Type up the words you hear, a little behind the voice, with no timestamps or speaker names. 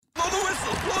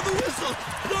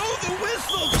Blow the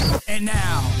whistle! And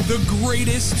now, the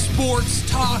greatest sports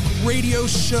talk radio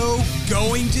show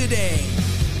going today.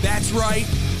 That's right,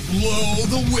 Blow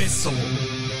the Whistle.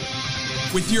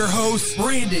 With your host,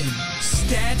 Brandon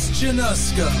Stats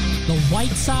Januska. The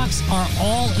White Sox are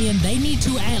all in. They need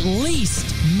to at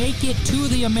least make it to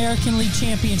the American League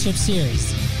Championship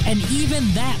Series. And even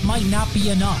that might not be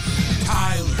enough.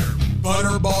 Tyler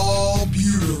Butterball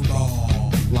Buterball.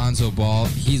 Lonzo Ball,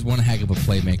 he's one heck of a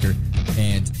playmaker,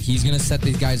 and he's going to set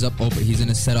these guys up open. He's going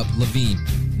to set up Levine,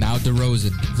 now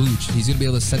DeRozan, Vooch. He's going to be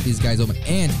able to set these guys open.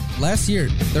 And last year,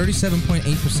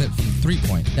 37.8% from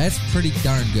three-point. That's pretty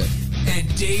darn good. And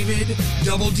David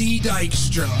Double D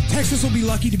Dykstra. Texas will be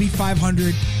lucky to be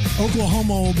 500.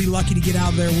 Oklahoma will be lucky to get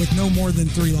out there with no more than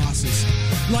 3 losses.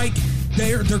 Like,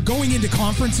 they're going into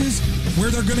conferences where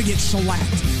they're going to get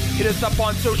shellacked. Hit us up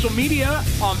on social media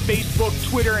on Facebook,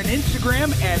 Twitter, and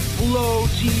Instagram at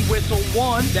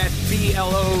BlowTWhistle1. That's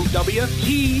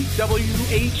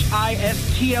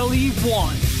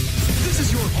BLOWTWHISTLE1. This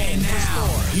is your home. And now,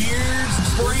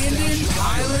 here's Brandon,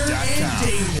 Tyler, and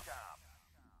David.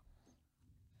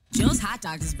 Joe's Hot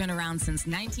Dogs has been around since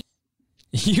 19...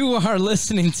 You are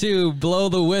listening to Blow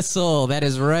the Whistle. That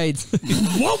is right.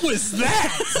 What was that?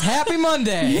 Happy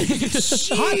Monday.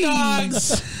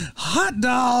 Hot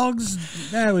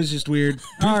dogs. That was just weird.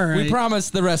 All right. We promise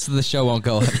the rest of the show won't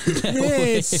go.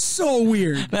 It's so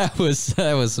weird. That was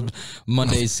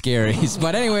Monday's scaries.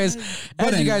 But anyways,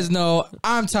 as you guys know,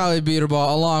 I'm Tyler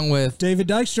Buterball along with David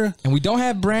Dykstra. And we don't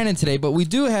have Brandon today, but we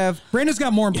do have... Brandon's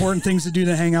got more important things to do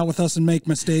than hang out with us and make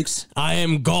mistakes. I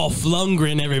am Golf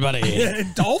Lundgren, everybody.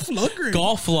 Dolph Lundgren.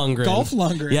 Golf Lundgren. Golf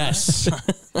Lundgren. Yes.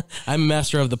 I'm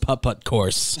master of the putt-putt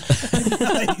course.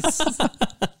 Nice.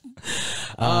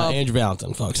 Andrew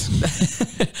Valentine, folks.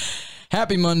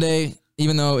 Happy Monday,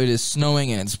 even though it is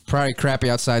snowing and it's probably crappy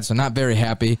outside, so not very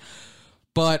happy.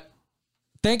 But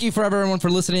thank you for everyone for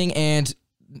listening. And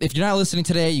if you're not listening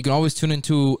today, you can always tune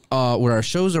into where our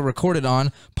shows are recorded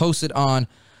on, posted on.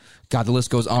 God, the list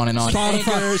goes on and on.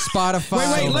 Spotify.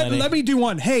 Spotify. Let me do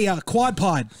one. Hey, Quad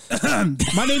Pod.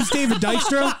 My name's David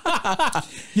Dykstra.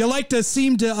 You like to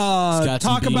seem to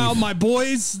talk about my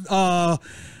boys, Tyler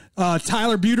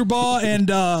Buterball and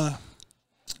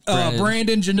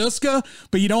Brandon Januska,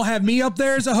 but you don't have me up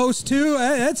there as a host too.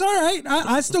 That's all right.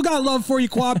 I still got love for you,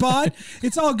 Quad Pod.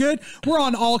 It's all good. We're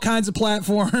on all kinds of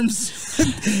platforms.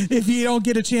 If you don't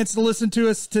get a chance to listen to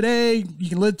us today, you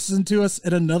can listen to us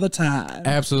at another time.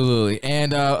 Absolutely.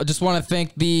 And I just want to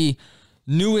thank the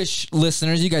newish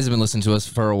listeners. You guys have been listening to us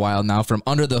for a while now from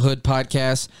Under the Hood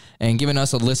podcast and giving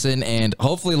us a listen and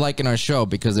hopefully liking our show,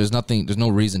 because there's no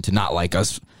reason to not like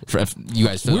us. If you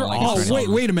guys feel like us.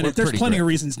 Wait a minute. There's plenty of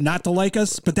reasons not to like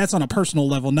us, but that's on a personal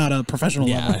level, not a professional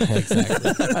level. Yeah,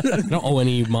 exactly. I don't owe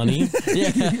any money.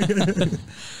 Yeah.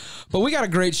 But we got a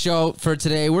great show for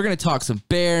today. We're going to talk some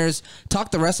Bears, talk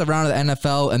the rest of round of the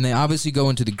NFL, and then obviously go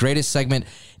into the greatest segment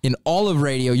in all of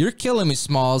radio. You're killing me,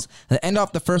 Smalls. And end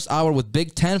off the first hour with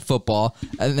Big Ten football.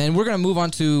 And then we're going to move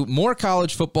on to more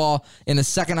college football in the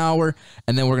second hour.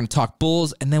 And then we're going to talk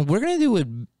Bulls. And then we're going to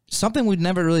do something we've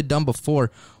never really done before.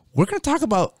 We're going to talk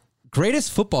about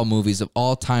greatest football movies of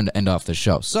all time to end off the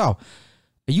show. So, are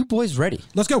you boys ready?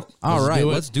 Let's go. All right,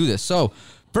 let's do this. So,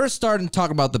 first starting to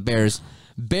talk about the Bears.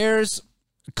 Bears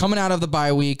coming out of the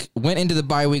bye week, went into the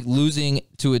bye week losing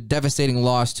to a devastating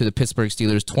loss to the Pittsburgh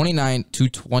Steelers,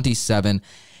 29-27.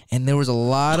 And there was a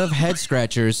lot of head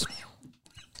scratchers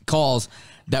calls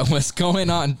that was going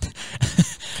on.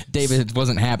 David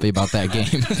wasn't happy about that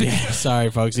game. Yeah, sorry,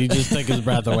 folks. He just took his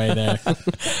breath away there.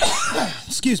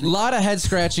 Excuse me. A lot of head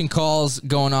scratching calls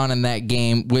going on in that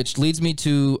game, which leads me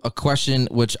to a question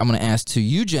which I'm going to ask to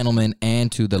you gentlemen and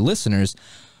to the listeners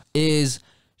is,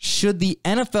 should the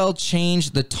NFL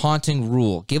change the taunting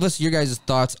rule? Give us your guys'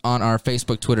 thoughts on our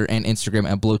Facebook, Twitter, and Instagram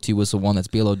at BlowTWhistle1. That's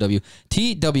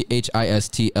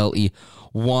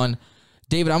BLOWTWHISTLE1.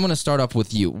 David, I'm going to start off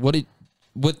with you.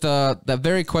 With that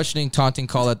very questioning taunting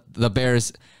call that the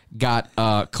Bears got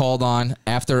called on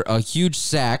after a huge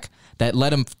sack that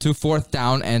led him to fourth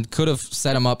down and could have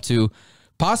set him up to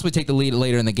possibly take the lead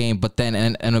later in the game, but then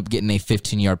ended up getting a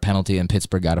 15-yard penalty and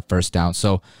Pittsburgh got a first down.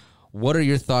 So what are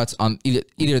your thoughts on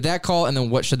either that call and then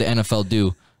what should the NFL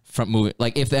do from moving?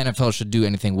 Like if the NFL should do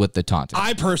anything with the taunting?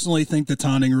 I personally think the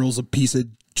taunting rule is a piece of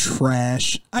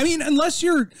trash. I mean, unless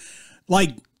you're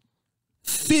like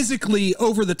physically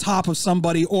over the top of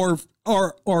somebody or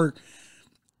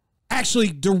actually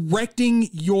directing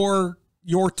your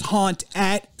taunt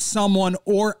at someone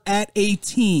or at a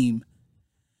team,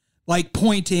 like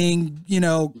pointing,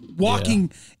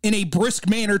 walking in a brisk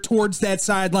manner towards that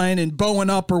sideline and bowing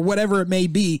up or whatever it may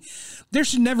be, there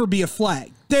should never be a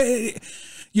flag.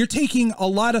 You're taking a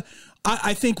lot of,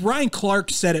 I think Ryan Clark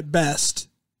said it best.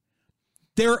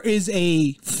 There is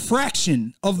a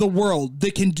fraction of the world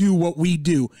that can do what we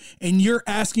do. And you're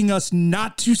asking us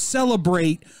not to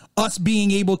celebrate us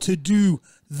being able to do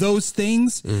those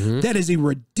things. That is a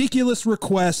ridiculous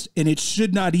request, and it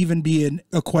should not even be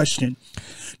a question.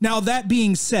 Now, that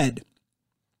being said,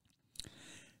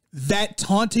 that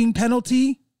taunting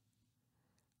penalty,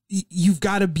 you've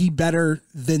got to be better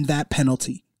than that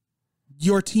penalty.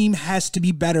 Your team has to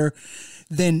be better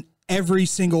than every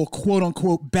single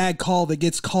quote-unquote bad call that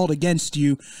gets called against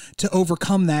you to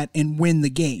overcome that and win the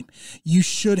game. You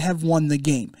should have won the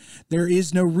game. There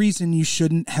is no reason you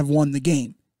shouldn't have won the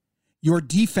game. Your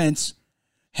defense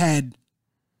had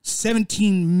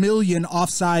 17 million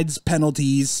offsides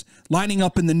penalties, lining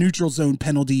up in the neutral zone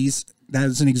penalties. That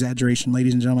is an exaggeration,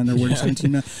 ladies and gentlemen. There were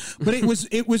 17 million. But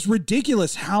it was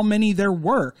ridiculous how many there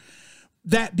were.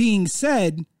 That being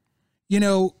said,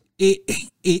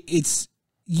 it's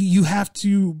you have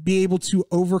to be able to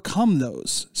overcome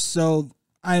those. So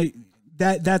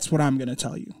that's what I'm going to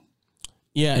tell you.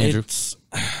 Yeah, Andrew.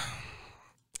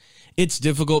 It's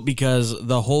difficult because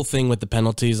the whole thing with the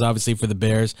penalties, obviously for the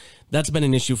Bears, that's been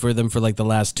an issue for them for like the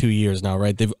last 2 years now,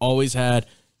 right? They've always had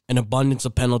an abundance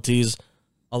of penalties,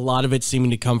 a lot of it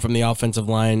seeming to come from the offensive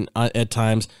line at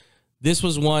times. This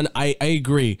was one, I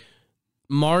agree.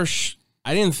 Marsh,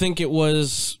 I didn't think it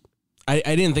was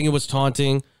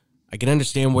taunting. I can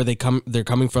understand where they're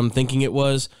coming from thinking it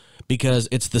was, because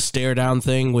it's the stare down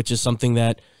thing, which is something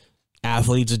that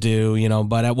athletes do,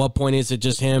 but at what point is it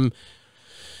just him,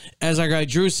 as our guy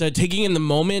Drew said, taking in the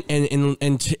moment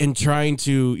and trying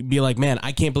to be like, man,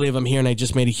 I can't believe I'm here and I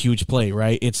just made a huge play,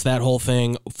 right? It's that whole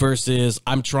thing versus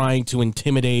I'm trying to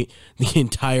intimidate the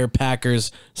entire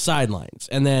Packers sidelines.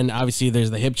 And then obviously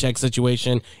there's the hip check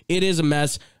situation. It is a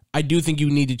mess. I do think you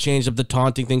need to change up the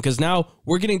taunting thing, because now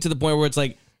we're getting to the point where it's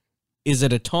like, is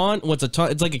it a taunt? What's a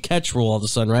taunt? It's like a catch rule all of a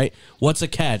sudden, right? What's a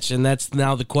catch? And that's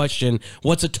now the question.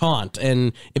 What's a taunt?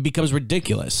 And it becomes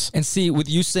ridiculous. And see, with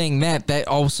you saying that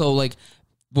also, like,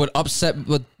 what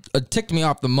ticked me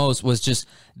off the most was just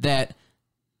that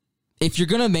if you're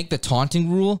going to make the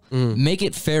taunting rule, make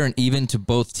it fair and even to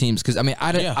both teams. Because, I mean,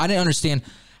 I didn't understand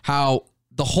how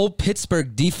the whole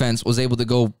Pittsburgh defense was able to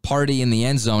go party in the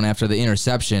end zone after the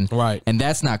interception. Right. And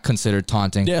that's not considered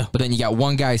taunting. Yeah. But then you got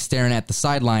one guy staring at the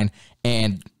sideline,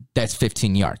 and that's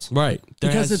 15 yards. Right.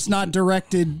 Because it's not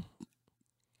directed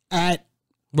at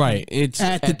right. It's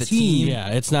at the team. Yeah,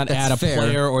 it's not That's at a fair.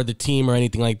 player or the team or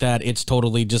anything like that. It's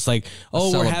totally just like,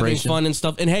 oh, we're having Celebration. fun and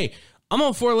stuff. And hey, I'm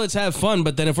all for let's have fun,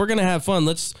 but then if we're gonna have fun,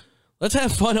 let's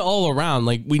have fun all around.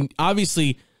 Like, we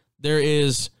obviously there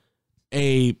is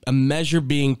a measure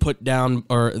being put down,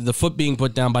 or the foot being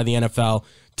put down by the NFL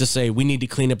to say we need to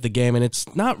clean up the game, and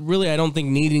it's not really, I don't think,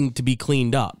 needing to be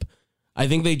cleaned up. I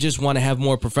think they just want to have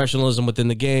more professionalism within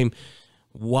the game.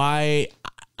 Why?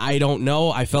 I don't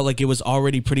know. I felt like it was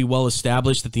already pretty well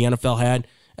established that the NFL had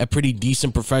a pretty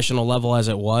decent professional level as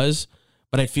it was,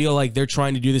 but I feel like they're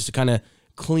trying to do this to kind of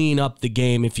clean up the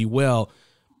game, if you will,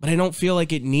 but I don't feel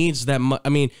like it needs that much. I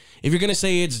mean, if you're going to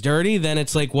say it's dirty, then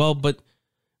it's like, well, but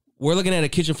we're looking at a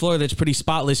kitchen floor that's pretty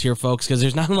spotless here, folks, because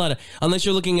there's not a lot of, unless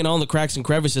you're looking at all the cracks and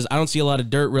crevices, I don't see a lot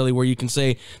of dirt really where you can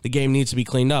say the game needs to be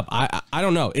cleaned up. I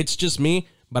don't know. It's just me,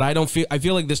 but I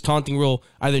feel like this taunting rule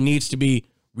either needs to be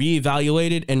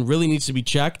reevaluated and really needs to be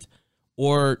checked,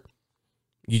 or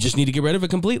you just need to get rid of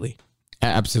it completely.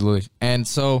 Absolutely. And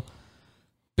so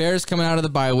Bears, coming out of the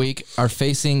bye week, are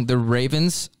facing the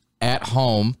Ravens at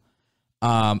home.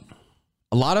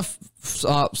 A lot of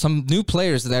some new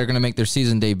players that are going to make their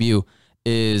season debut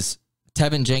is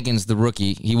Tevin Jenkins, the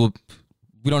rookie.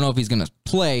 We don't know if he's going to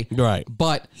play, Right.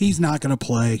 But He's not going to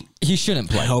play. he shouldn't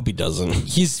play. I hope he doesn't.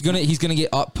 He's gonna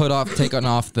get taken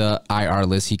off the IR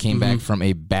list. He came back from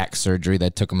a back surgery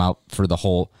that took him out for the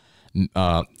whole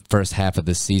first half of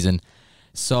this season.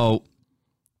 So,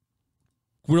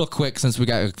 real quick, since we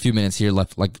got a few minutes here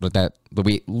left,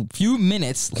 few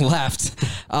minutes left.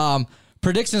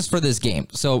 Predictions for this game.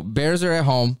 So, Bears are at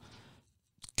home,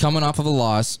 coming off of a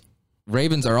loss.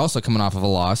 Ravens are also coming off of a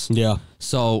loss. Yeah.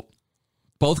 So,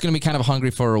 both going to be kind of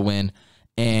hungry for a win.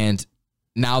 And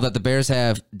now that the Bears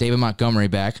have David Montgomery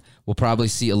back, we'll probably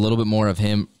see a little bit more of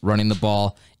him running the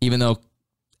ball, even though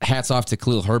hats off to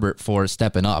Khalil Herbert for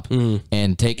stepping up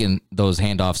and taking those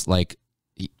handoffs like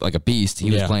a beast.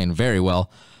 He was playing very well.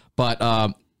 But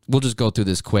we'll just go through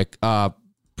this quick.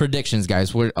 Predictions,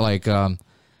 guys. We're like,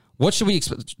 what should we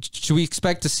expect? Should we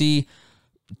expect to see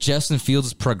Justin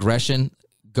Fields' progression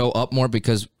go up more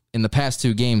because in the past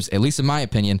 2 games, at least in my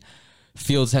opinion,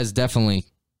 Fields has definitely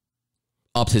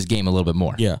upped his game a little bit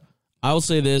more. Yeah. I will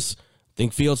say this. I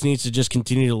think Fields needs to just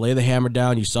continue to lay the hammer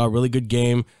down. You saw a really good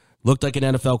game. Looked like an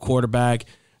NFL quarterback.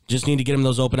 Just need to get him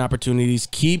those open opportunities.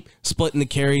 Keep splitting the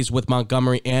carries with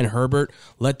Montgomery and Herbert.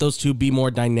 Let those two be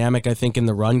more dynamic, I think, in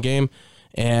the run game.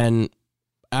 And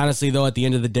honestly, though, at the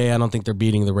end of the day, I don't think they're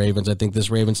beating the Ravens. I think this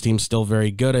Ravens team's still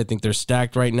very good. I think they're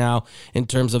stacked right now in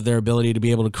terms of their ability to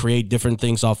be able to create different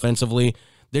things offensively.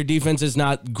 Their defense is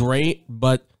not great,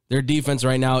 but their defense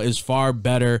right now is far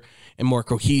better and more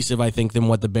cohesive, I think, than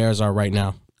what the Bears are right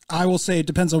now. I will say it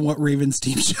depends on what Ravens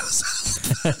team shows up.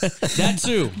 That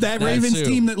too. That Ravens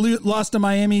team that lost to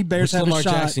Miami, Bears have a Lamar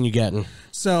shot. Jackson you getting?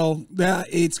 So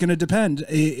it's going to depend.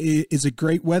 Is it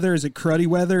great weather? Is it cruddy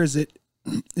weather? Is it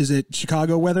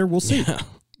Chicago weather? We'll see.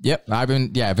 Yeah. Yep.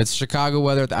 If it's Chicago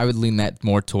weather, I would lean that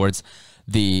more towards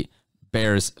the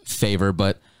Bears' favor,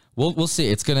 but we'll see.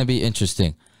 It's going to be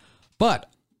interesting.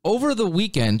 But over the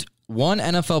weekend, one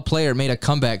NFL player made a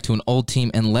comeback to an old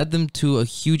team and led them to a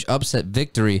huge upset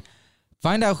victory.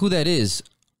 Find out who that is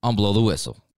on Blow the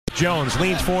Whistle. Jones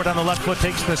leans forward on the left foot,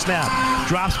 takes the snap,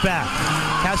 drops back,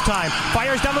 has time,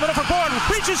 fires down the middle for Bourne,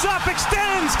 reaches up,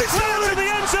 extends, into the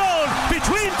end zone,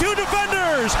 between 2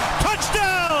 defenders,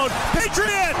 touchdown,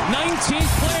 Patriot!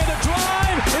 19th play of the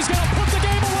drive is going to put the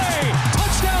game away.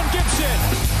 Touchdown, Gibson.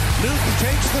 Newton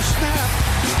takes the snap,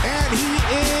 and he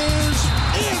is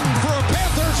in for a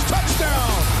Panthers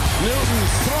touchdown. Newton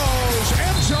throws,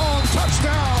 end zone,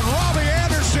 touchdown, Robbie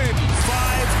Anderson.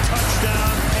 5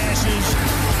 touchdown passes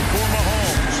for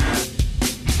Mahomes.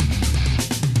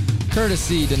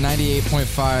 Courtesy to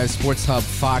 98.5 Sports Hub,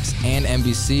 Fox, and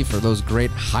NBC for those great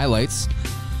highlights.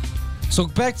 So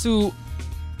back to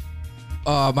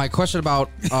my question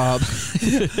about... You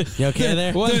okay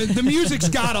there? The music's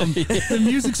got him. The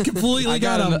music's completely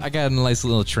got him. I got a nice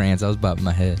little trance. I was bobbing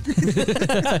my head.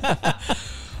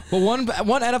 But one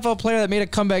NFL player that made a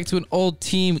comeback to an old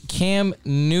team, Cam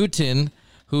Newton,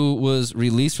 who was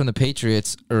released from the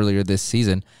Patriots earlier this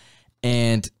season,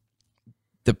 and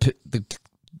the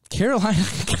Carolina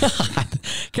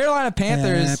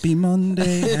Panthers. Happy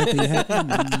Monday. Happy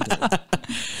Monday.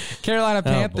 Carolina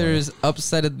Panthers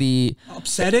upset the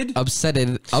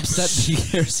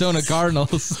Arizona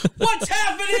Cardinals. What's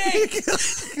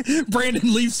happening?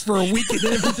 Brandon leaves for a week and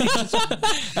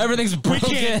Everything's broken.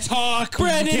 we can't talk.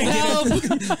 Brandon, help.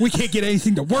 We can't get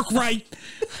anything to work right.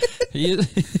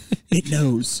 It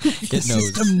knows. The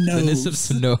system knows. The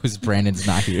system knows Brandon's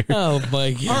not here. Oh,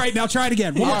 my God. All right, now try it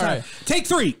again. One more time. Right. Take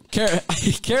 3.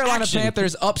 Carolina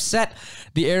Panthers upset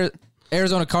the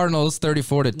Arizona Cardinals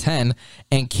 34-10,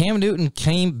 and Cam Newton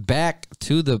came back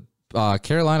to the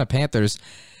Carolina Panthers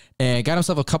and got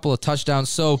himself a couple of touchdowns.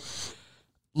 So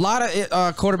a lot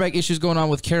of quarterback issues going on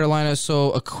with Carolina.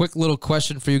 So a quick little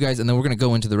question for you guys, and then we're going to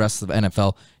go into the rest of the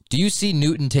NFL. Do you see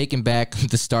Newton taking back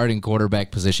the starting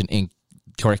quarterback position in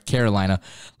Carolina?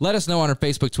 Let us know on our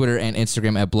Facebook, Twitter, and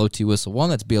Instagram at BlowTWhistle1.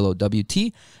 That's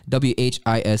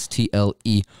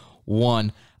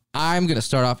BLOWTWHISTLE1. I'm going to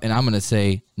start off, and I'm going to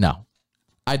say no.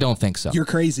 I don't think so. You're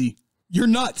crazy. You're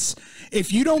nuts.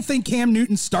 If you don't think Cam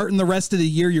Newton's starting the rest of the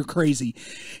year, you're crazy.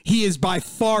 He is by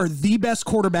far the best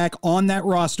quarterback on that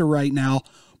roster right now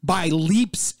by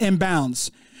leaps and bounds.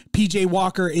 PJ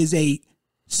Walker is a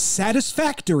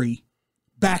satisfactory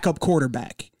backup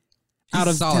quarterback. He's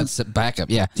a solid backup,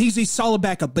 yeah. He's a solid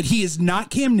backup, but he is not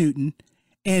Cam Newton.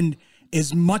 And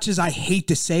as much as I hate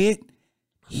to say it,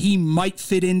 he might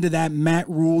fit into that Matt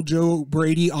Rule, Joe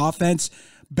Brady offense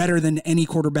better than any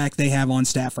quarterback they have on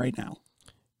staff right now.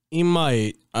 He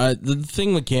might. The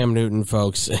thing with Cam Newton,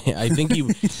 folks, I think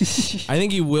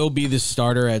he will be the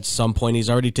starter at some point. He's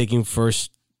already taking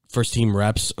first team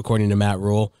reps, according to Matt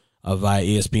Rule of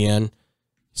ESPN.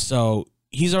 So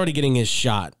he's already getting his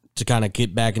shot to kind of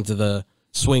get back into the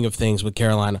swing of things with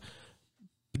Carolina.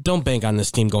 But don't bank on this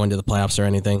team going to the playoffs or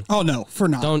anything. Oh no, for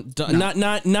now. Don't no.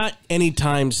 not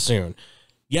anytime soon.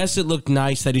 Yes, it looked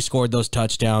nice that he scored those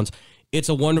touchdowns. It's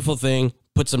a wonderful thing.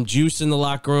 Put some juice in the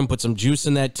locker room. Put some juice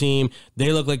in that team.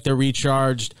 They look like they're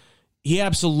recharged. He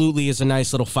absolutely is a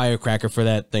nice little firecracker for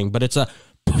that thing. But it's a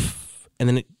poof, and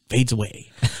then it fades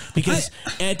away. Because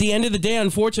at the end of the day,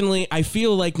 unfortunately, I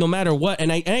feel like no matter what,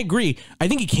 and I agree, I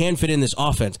think he can fit in this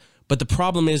offense. But the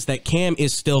problem is that Cam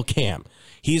is still Cam.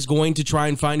 He's going to try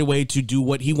and find a way to do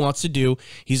what he wants to do.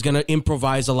 He's going to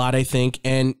improvise a lot, I think.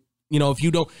 And, you know, if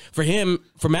you don't,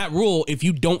 for Matt Rule, if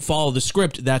you don't follow the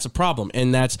script, that's a problem.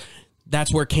 And that's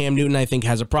where Cam Newton, I think,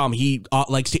 has a problem. He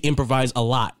likes to improvise a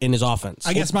lot in his offense.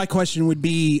 I guess my question would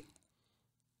be,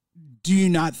 do you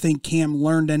not think Cam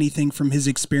learned anything from his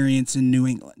experience in New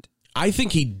England? I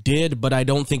think he did, but I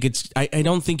don't think I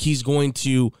don't think he's going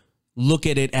to look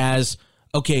at it as,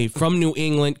 okay, from New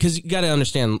England, because you got to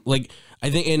understand, like, I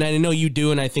think, and I know you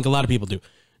do, and I think a lot of people do,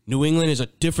 New England is a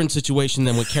different situation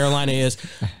than what Carolina is.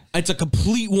 It's a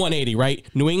complete 180, right?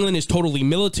 New England is totally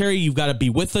military. You've got to be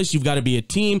with us. You've got to be a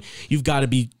team. You've got to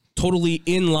be totally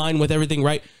in line with everything,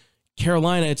 right?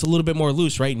 Carolina, it's a little bit more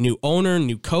loose, right? New owner,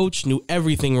 new coach, new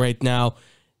everything right now.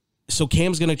 So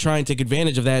Cam's going to try and take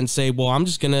advantage of that and say, well, I'm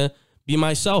just going to be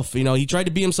myself. You know, he tried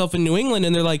to be himself in New England,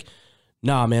 and they're like,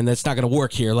 nah, man, that's not going to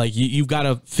work here. Like, you've got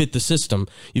to fit the system.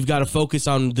 You've got to focus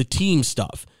on the team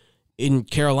stuff. In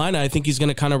Carolina, I think he's going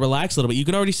to kind of relax a little bit. You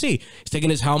can already see he's taking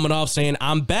his helmet off saying,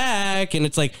 I'm back. And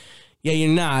it's like, yeah, you're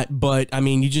not. But, I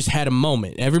mean, you just had a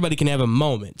moment. Everybody can have a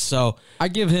moment. So I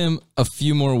give him a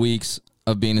few more weeks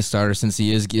of being a starter since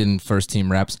he is getting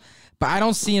first-team reps. But I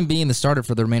don't see him being the starter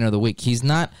for the remainder of the week. He's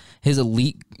not his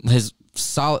elite, his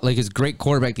solid, like his great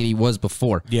quarterback that he was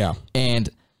before. Yeah. And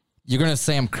you're going to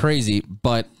say I'm crazy,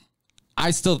 but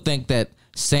I still think that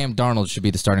Sam Darnold should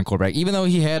be the starting quarterback, even though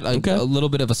he had a little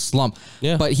bit of a slump.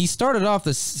 Yeah. But he started off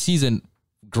the season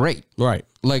great. Right.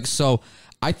 Like, so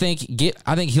I think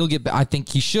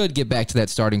he should get back to that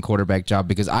starting quarterback job,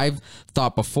 because I've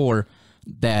thought before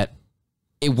that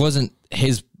it wasn't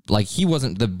he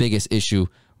wasn't the biggest issue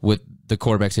with the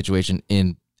quarterback situation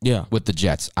with the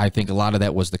Jets. I think a lot of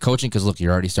that was the coaching, because look,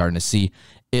 you're already starting to see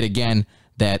it again,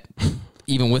 that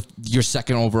even with your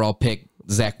second overall pick,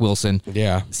 Zach Wilson,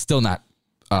 still not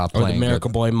playing. Or the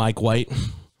miracle boy, Mike White.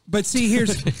 But see,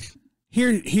 here's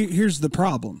the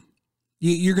problem.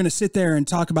 You're going to sit there and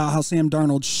talk about how Sam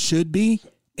Darnold should be.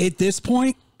 At this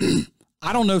point,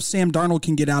 I don't know if Sam Darnold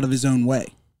can get out of his own way.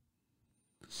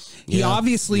 He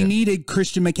obviously needed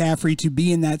Christian McCaffrey to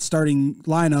be in that starting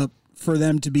lineup for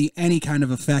them to be any kind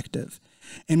of effective.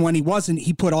 And when he wasn't,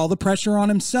 he put all the pressure on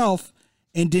himself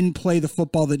and didn't play the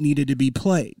football that needed to be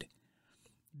played.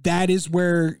 That is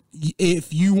where,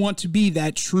 if you want to be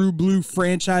that true blue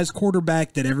franchise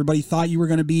quarterback that everybody thought you were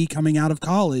going to be coming out of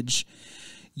college,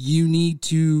 you need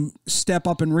to step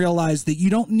up and realize that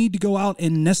you don't need to go out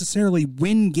and necessarily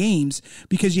win games,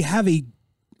 because you have a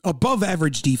above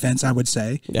average defense, I would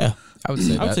say. Yeah. I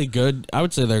would say good. I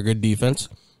would say they're a good defense.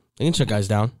 They can shut guys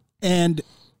down. And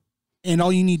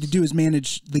all you need to do is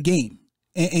manage the game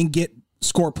and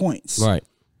score points. Right.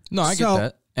 No, I get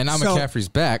that. And now McCaffrey's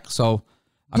back, so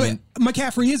I mean,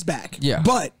 McCaffrey is back. Yeah.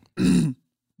 But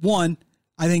one,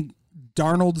 I think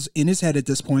Darnold's in his head at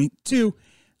this point. Two,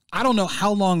 I don't know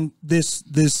how long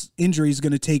this injury is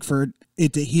going to take for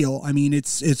it to heal. I mean,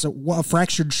 it's a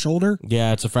fractured shoulder.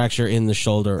 Yeah, it's a fracture in the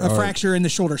shoulder. Fracture in the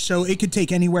shoulder. So it could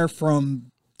take anywhere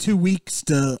from 2 weeks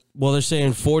to... Well, they're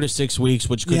saying 4 to 6 weeks,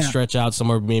 which could stretch out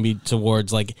somewhere maybe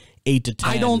towards like 8 to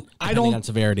 10, depending on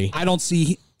severity. I don't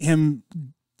see him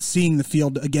seeing the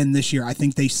field again this year. I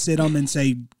think they sit him and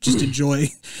say, just enjoy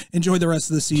the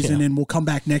rest of the season, and we'll come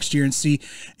back next year and see.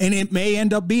 And it may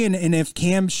end up being, and if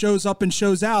Cam shows up and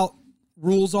shows out,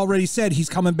 Rules already said he's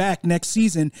coming back next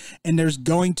season, and there's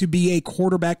going to be a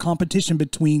quarterback competition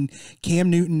between Cam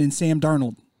Newton and Sam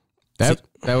Darnold. That'd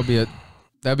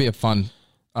be a fun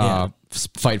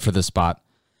fight for the spot.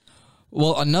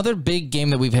 Well, another big game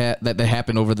that we've had that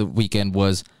happened over the weekend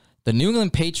was the New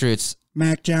England Patriots.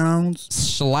 Mac Jones.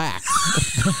 Slack.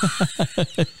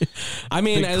 I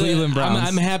mean, Cleveland Browns.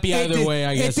 I'm happy either way,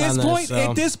 I guess.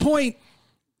 At this point,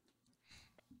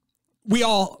 we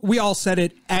all said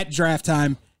it at draft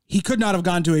time. He could not have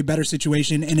gone to a better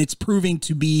situation, and it's proving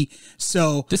to be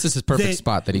so. This is his perfect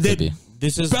spot that he could be.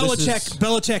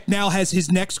 Belichick now has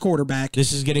his next quarterback.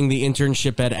 This is getting the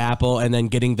internship at Apple and then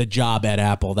getting the job at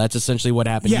Apple. That's essentially what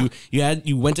happened. Yeah.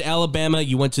 You went to Alabama.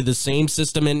 You went to the same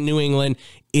system in New England.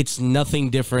 It's nothing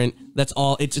different. That's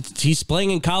all. He's playing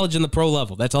in college and the pro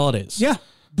level. That's all it is. Yeah,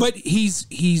 but he's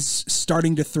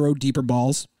starting to throw deeper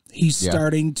balls. He's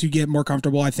starting to get more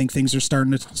comfortable. I think things are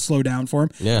starting to slow down for him.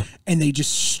 Yeah. And they just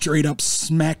straight up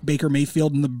smack Baker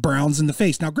Mayfield and the Browns in the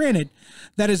face. Now, granted,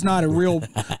 that is not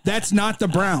that's not the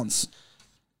Browns.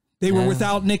 They were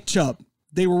without Nick Chubb.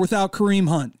 They were without Kareem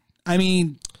Hunt. I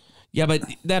mean. Yeah, but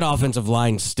that offensive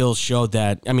line still showed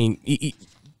that. I mean,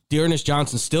 Dearness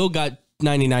Johnson still got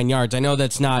 99 yards. I know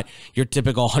that's not your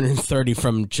typical 130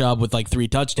 from Chubb with like 3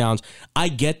 touchdowns. I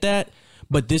get that.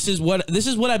 But this is what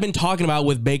I've been talking about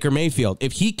with Baker Mayfield.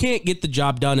 If he can't get the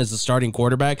job done as a starting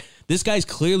quarterback, this guy's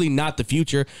clearly not the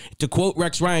future. To quote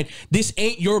Rex Ryan, this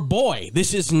ain't your boy.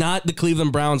 This is not the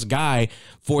Cleveland Browns guy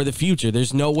for the future.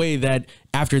 There's no way that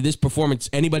after this performance,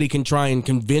 anybody can try and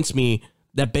convince me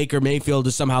that Baker Mayfield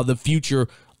is somehow the future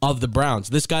of the Browns.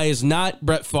 This guy is not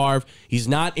Brett Favre. He's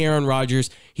not Aaron Rodgers.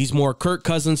 He's more Kirk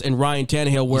Cousins and Ryan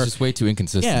Tannehill. Where he's just way too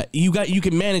inconsistent. Yeah, you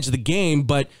can manage the game,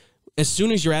 but as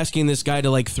soon as you're asking this guy to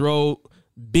like throw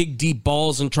big deep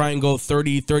balls and try and go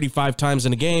 30, 35 times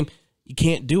in a game, you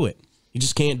can't do it. You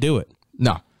just can't do it.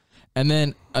 No. And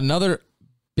then another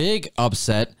big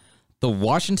upset, the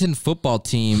Washington football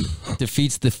team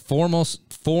defeats the former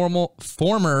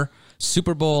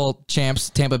Super Bowl champs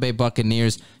Tampa Bay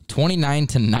Buccaneers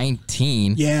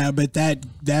 29-19. Yeah, but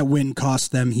that win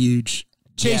cost them huge.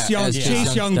 Chase Young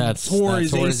tore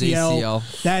his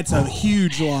ACL. That's a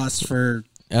huge loss for.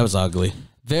 That was ugly.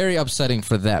 Very upsetting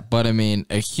for that, but I mean,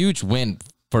 a huge win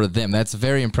for them. That's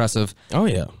very impressive. Oh,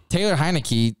 yeah. Taylor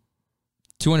Heineke,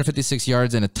 256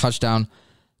 yards and a touchdown.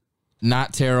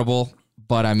 Not terrible,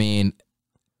 but I mean.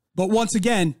 But once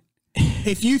again,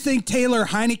 if you think Taylor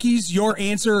Heineke's your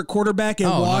answer at quarterback in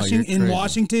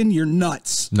Washington, you're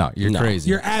nuts. No, you're crazy.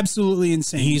 You're absolutely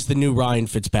insane. He's the new Ryan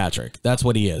Fitzpatrick. That's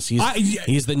what he is.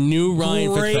 He's the new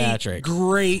Ryan Fitzpatrick.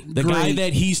 The guy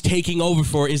that he's taking over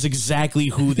for is exactly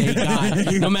who they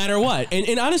got, no matter what.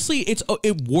 And honestly,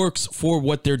 it works for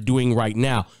what they're doing right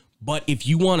now. But if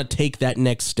you want to take that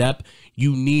next step,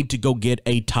 you need to go get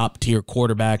a top-tier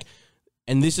quarterback.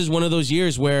 And this is one of those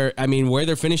years where, I mean, where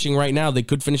they're finishing right now, they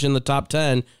could finish in the top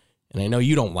 10. And I know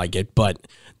you don't like it, but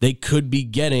they could be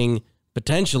getting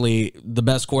potentially the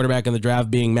best quarterback in the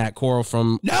draft being Matt Corral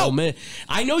from Ole Miss.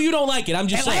 I know you don't like it. I'm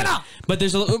just saying. But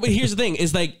but here's the thing: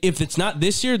 is like if it's not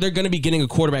this year, they're going to be getting a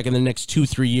quarterback in the next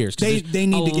 2-3 years. They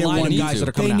need to get one. Guys that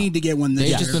are coming they need to get one this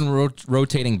year. They've just been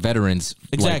rotating veterans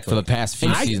for the past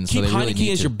few seasons. Keep so they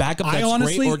Heineke as your backup. That's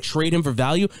great, or trade him for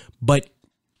value, but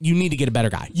you need to get a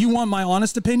better guy. You want my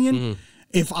honest opinion? Mm-hmm.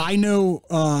 If I know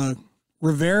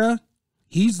Rivera,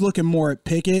 he's looking more at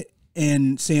Pickett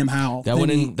and Sam Howell. That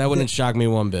wouldn't shock me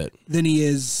one bit. Than he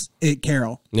is at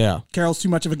Carroll. Yeah. Carroll's too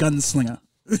much of a gunslinger.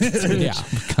 Yeah.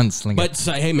 Gunslinger. But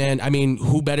hey, man, I mean,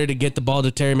 who better to get the ball to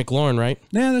Terry McLaurin, right?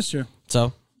 Yeah, that's true.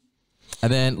 So.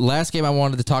 And then last game I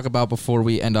wanted to talk about before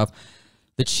we end off.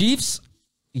 The Chiefs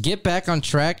get back on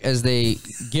track as they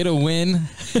get a win.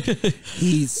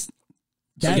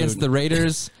 Against the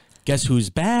Raiders. Guess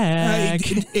who's back?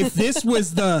 If this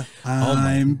was the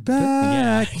I'm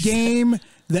back game,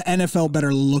 the NFL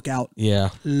better look out. Yeah.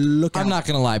 Look out. I'm not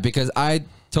going to lie because I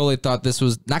totally thought this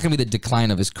was not going to be the decline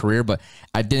of his career, but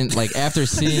I didn't like after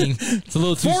seeing it's a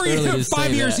little too early to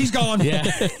 5 years, he's gone. Yeah.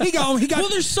 He got well,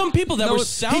 there's some people that were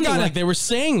sounding like they were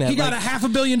saying that. He got a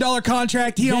 $500 million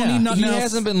contract. He don't need nothing else. He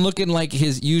hasn't been looking like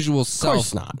his usual self. Of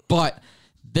course not. But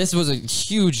this was a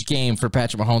huge game for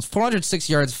Patrick Mahomes. 406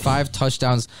 yards, 5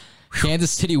 touchdowns.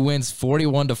 Kansas City wins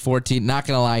 41-14. Not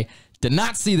going to lie. Did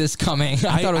not see this coming.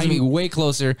 I thought it was going to be way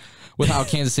closer with how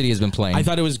Kansas City has been playing. I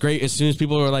thought it was great as soon as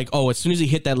people were like, oh, as soon as he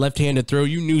hit that left-handed throw,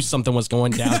 you knew something was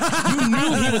going down. You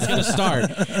knew he was going to start.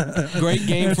 Great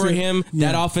game for him.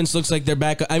 Yeah. That offense looks like they're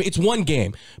back. I mean, it's one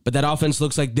game, but that offense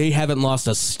looks like they haven't lost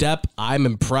a step. I'm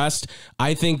impressed.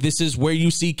 I think this is where you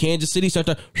see Kansas City start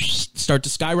to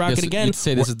skyrocket again. You'd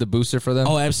say this is the booster for them?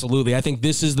 Oh, absolutely. I think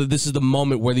this is the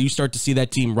moment where you start to see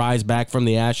that team rise back from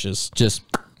the ashes. Just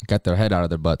got their head out of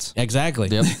their butts. Exactly.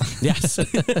 Yep. Yes.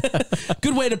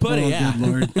 Good way to put it, yeah. Good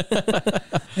Lord.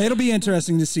 It'll be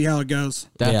interesting to see how it goes.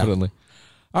 Definitely.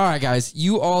 Yeah. All right, guys.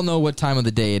 You all know what time of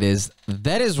the day it is.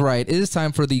 That is right. It is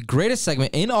time for the greatest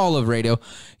segment in all of radio,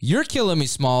 You're Killing Me,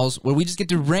 Smalls, where we just get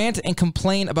to rant and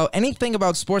complain about anything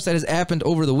about sports that has happened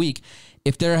over the week.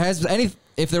 If there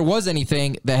was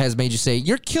anything that has made you say,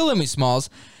 you're killing me, Smalls,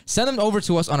 send them over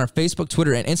to us on our Facebook,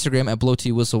 Twitter, and Instagram at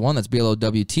BlowTWhistle1. That's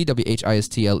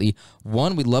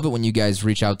BLOWTWHISTLE1. We love it when you guys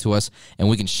reach out to us, and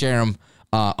we can share them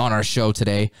on our show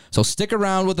today. So stick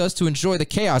around with us to enjoy the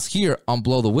chaos here on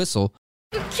Blow the Whistle.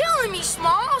 You're killing me,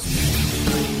 Smalls.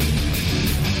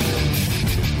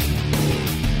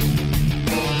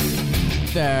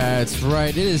 That's right.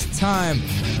 It is time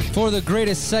for the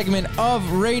greatest segment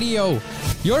of radio,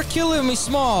 You're Killing Me,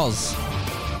 Smalls,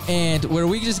 and where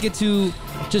we just get to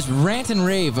just rant and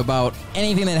rave about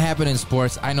anything that happened in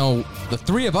sports. I know the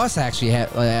three of us actually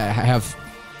have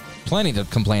plenty to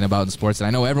complain about in sports, and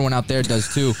I know everyone out there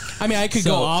does too. I mean, I could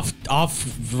go off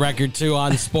record too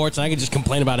on sports, and I could just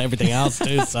complain about everything else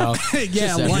too. So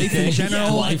yeah, life in general.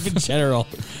 Yeah, life in general.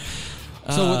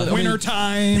 So with winter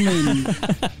time and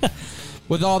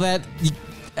with all that,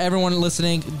 everyone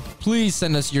listening, please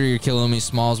send us your You're Killing Me,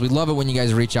 Smalls. We love it when you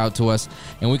guys reach out to us,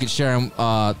 and we can share them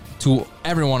to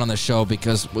everyone on the show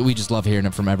because we just love hearing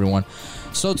it from everyone.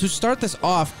 So to start this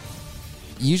off,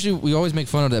 usually we always make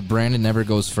fun of that Brandon never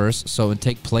goes first. So in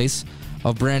take place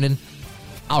of Brandon,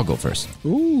 I'll go first.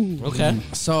 Ooh. Okay.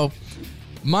 So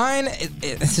Mine,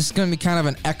 it's just going to be kind of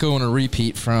an echo and a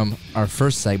repeat from our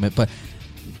first segment, but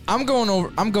I'm going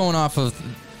off of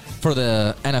for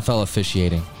the NFL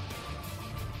officiating.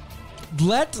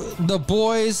 Let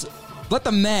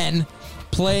the men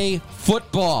play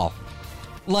football.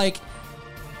 Like,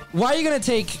 why are you going to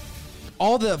take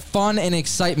all the fun and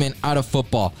excitement out of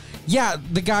football? Yeah,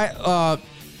 the guy,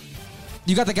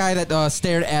 you got the guy that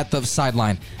stared at the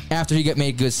sideline after he got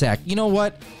made good sack. You know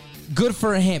what? Good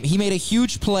for him. He made a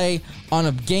huge play on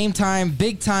a game time,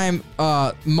 big time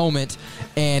moment,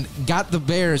 and got the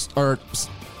Bears, or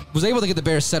was able to get the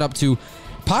Bears set up to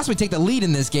possibly take the lead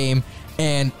in this game,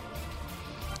 and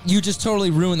you just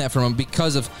totally ruined that for him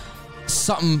because of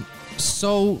something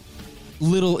so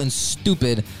little and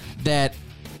stupid that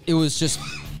it was just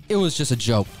a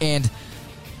joke. And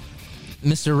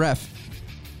Mr. Ref,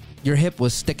 your hip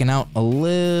was sticking out a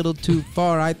little too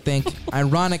far, I think.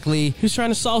 Ironically, he was trying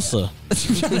to salsa.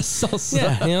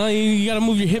 Yeah, you know, you got to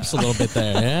move your hips a little bit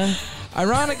there. Yeah.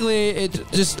 Ironically,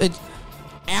 it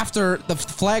after the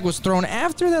flag was thrown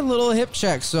after that little hip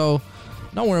check. So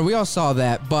don't worry, we all saw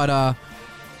that. But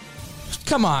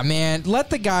come on, man,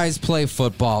 let the guys play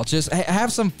football. Just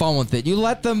have some fun with it. You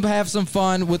let them have some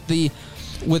fun with the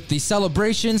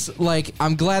celebrations. Like,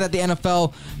 I'm glad that the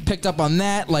NFL picked up on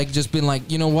that. Like, just being like,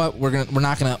 you know what, we're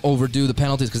not gonna overdo the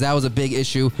penalties, because that was a big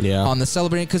issue on the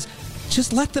celebrating. Because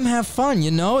just let them have fun,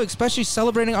 you know, especially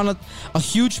celebrating on a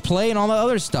huge play and all that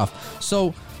other stuff.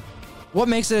 So what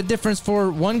makes it a difference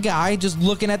for one guy just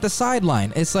looking at the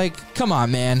sideline? It's like, come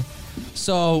on, man.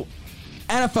 So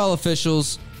NFL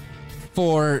officials,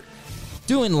 for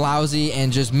doing lousy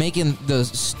and just making the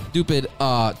stupid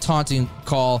taunting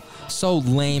call so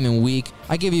lame and weak,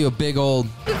 I give you a big old...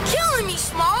 You're killing me,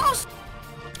 Smalls!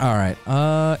 All right.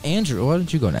 Andrew, why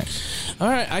don't you go next? All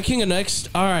right, I can go next.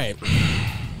 All right.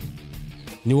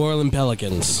 New Orleans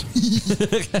Pelicans.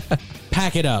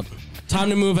 Pack it up. Time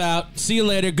to move out. See you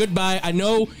later. Goodbye. I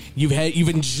know you've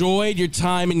enjoyed your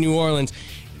time in New Orleans.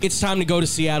 It's time to go to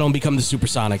Seattle and become the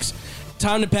Supersonics.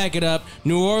 Time to pack it up.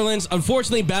 New Orleans,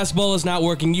 unfortunately, basketball is not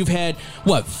working. You've had,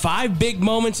 5 big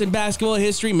moments in basketball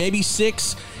history? Maybe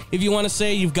 6, if you want to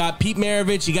say. You've got Pete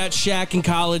Maravich. You got Shaq in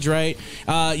college, right?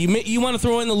 You want to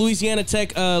throw in the Louisiana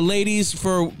Tech ladies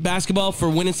for basketball for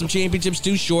winning some championships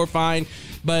too? Sure, fine.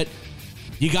 But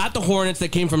you got the Hornets that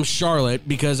came from Charlotte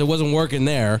because it wasn't working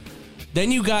there.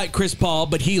 Then you got Chris Paul,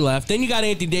 but he left. Then you got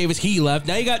Anthony Davis, he left.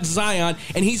 Now you got Zion,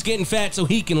 and he's getting fat so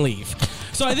he can leave.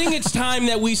 So I think it's time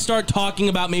that we start talking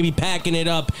about maybe packing it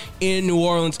up in New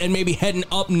Orleans and maybe heading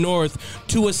up north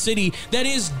to a city that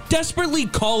is desperately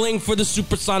calling for the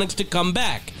Supersonics to come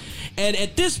back. And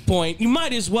at this point, you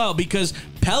might as well, because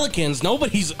Pelicans,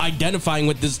 nobody's identifying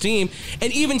with this team.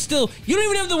 And even still, you don't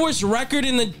even have the worst record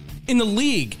in the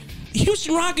league.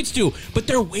 Houston Rockets do, but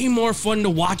they're way more fun to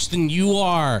watch than you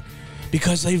are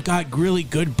because they've got really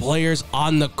good players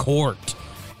on the court.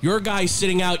 Your guy's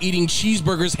sitting out eating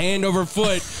cheeseburgers hand over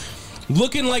foot,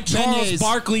 looking like Charles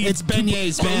Barkley. It's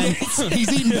beignets, man.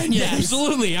 He's eating beignets. Yeah,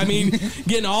 absolutely. I mean,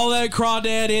 getting all that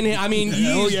crawdad in him. I mean,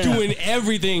 he's doing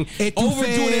everything.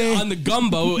 Overdoing it on the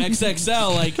gumbo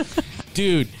XXL. Like,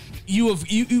 dude,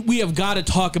 we have got to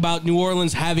talk about New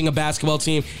Orleans having a basketball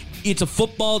team. It's a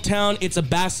football town. It's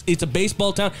a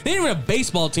baseball town. They don't even have a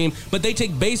baseball team, but they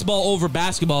take baseball over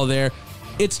basketball there.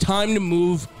 It's time to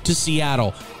move to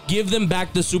Seattle. Give them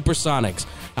back the Supersonics.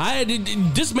 I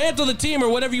dismantle the team or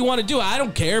whatever you want to do. I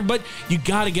don't care, but you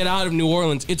got to get out of New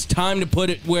Orleans. It's time to put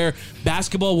it where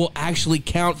basketball will actually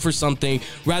count for something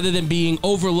rather than being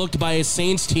overlooked by a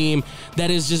Saints team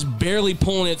that is just barely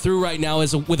pulling it through right now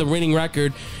with a winning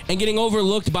record and getting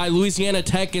overlooked by Louisiana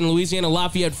Tech and Louisiana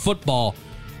Lafayette football.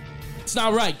 It's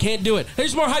not right. Can't do it.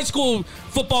 There's more high school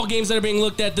football games that are being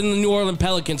looked at than the New Orleans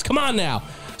Pelicans. Come on now.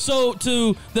 So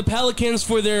to the Pelicans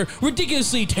for their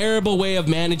ridiculously terrible way of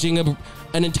managing an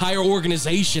entire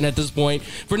organization at this point,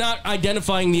 for not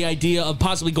identifying the idea of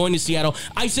possibly going to Seattle,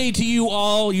 I say to you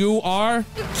all, you are...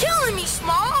 You're killing me,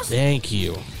 Smalls! Thank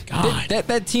you. God.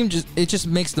 That team just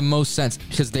makes the most sense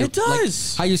because it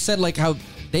does. Like, how you said, like, how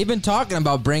they've been talking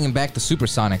about bringing back the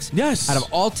Supersonics. Yes. Out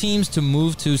of all teams to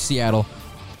move to Seattle,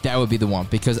 that would be the one,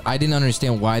 because I didn't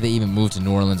understand why they even moved to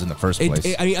New Orleans in the first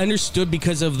place. I understood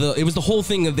because of it was the whole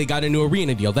thing of they got a new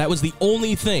arena deal. That was the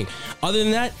only thing. Other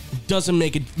than that, doesn't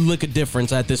make it look a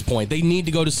difference at this point. They need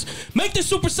to make the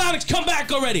Supersonics come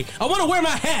back already. I want to wear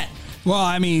my hat. Well,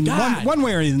 I mean, one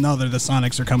way or another, the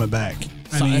Sonics are coming back.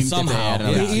 I mean, somehow.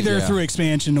 Either through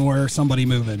expansion or somebody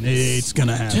moving. It's going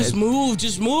to happen. Just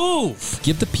move.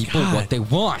 Give the people what they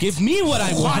want. Give me what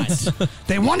I want.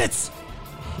 They want it.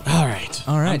 All right.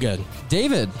 I'm good.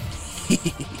 David.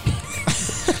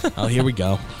 Oh, here we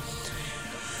go.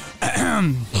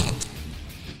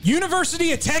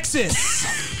 University of Texas.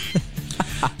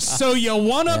 So you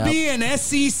want to be an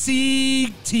SEC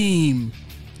team.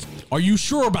 Are you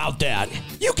sure about that?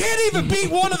 You can't even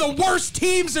beat one of the worst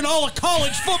teams in all of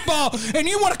college football, and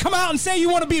you want to come out and say you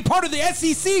want to be part of the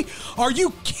SEC? Are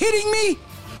you kidding me?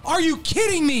 Are you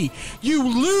kidding me? You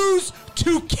lose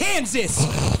to Kansas,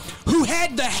 who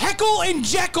had the Heckle and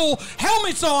Jekyll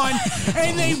helmets on,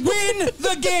 and they win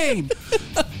the game.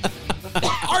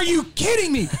 Are you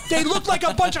kidding me? They look like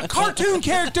a bunch of cartoon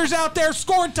characters out there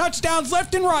scoring touchdowns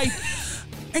left and right.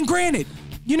 And granted,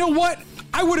 you know what?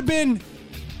 I would have been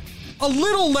a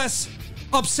little less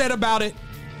upset about it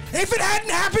if it hadn't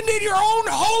happened in your own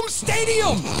home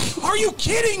stadium. Are you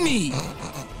kidding me?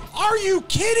 Are you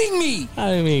kidding me?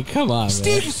 I mean, come on,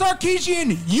 Steve man.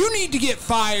 Sarkisian, you need to get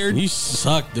fired. You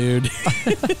suck, dude.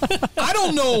 I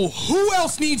don't know who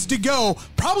else needs to go.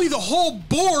 Probably the whole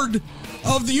board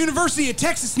of the University of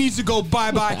Texas needs to go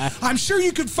bye-bye. I'm sure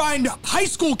you could find high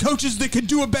school coaches that could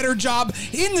do a better job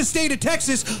in the state of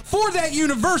Texas for that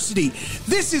university.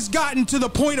 This has gotten to the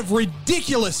point of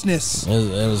ridiculousness.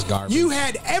 It was garbage. You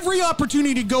had every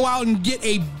opportunity to go out and get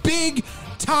a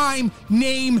big-time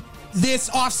name this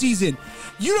offseason.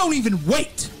 You don't even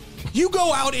wait. You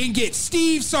go out and get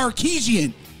Steve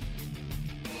Sarkisian.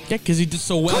 Yeah, because he did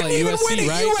so well Couldn't at even USC, win at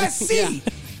right? USC.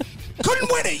 Yeah.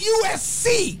 Couldn't win at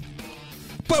USC.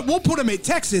 But we'll put him at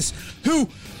Texas, who,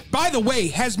 by the way,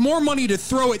 has more money to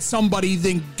throw at somebody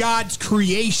than God's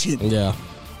creation. Yeah.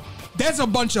 That's a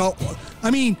bunch of...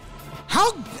 I mean,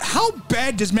 how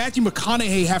bad does Matthew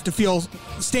McConaughey have to feel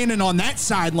standing on that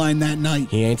sideline that night?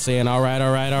 He ain't saying, all right. No,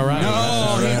 all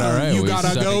right. You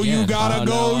gotta go, you gotta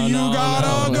go, you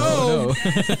gotta go.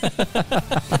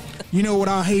 You know what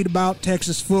I hate about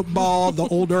Texas football? The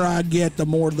older I get, the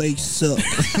more they suck.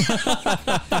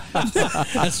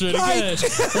 That's really good.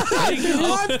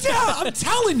 I'm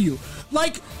telling you.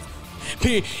 Like,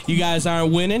 you guys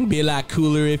aren't winning. Be a lot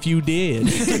cooler if you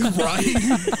did. Right?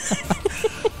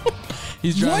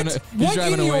 He's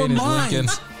driving away in his Lincoln.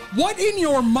 What in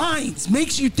your minds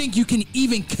makes you think you can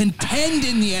even contend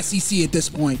in the SEC at this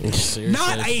point? Seriously.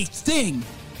 Not a thing.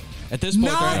 At this point,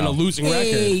 they're having a losing record.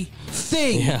 A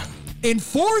thing. Yeah. And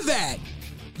for that,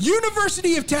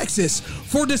 University of Texas,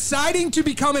 for deciding to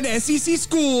become an SEC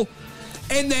school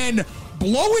and then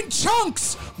blowing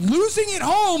chunks, losing at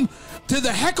home to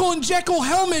the Heckle and Jekyll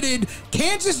helmeted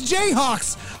Kansas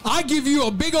Jayhawks, I give you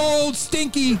a big old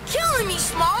stinky. Killing me,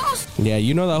 Smalls. Yeah,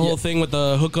 you know that whole thing with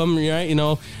the hook 'em, right? You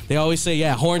know, they always say,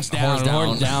 horns down,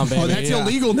 baby. Oh, that's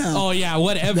illegal now. Oh, yeah,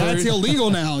 whatever. That's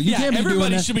illegal now. You can't be doing that.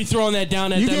 Everybody should be throwing that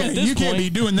down at them at this point. You can't be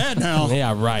doing that now.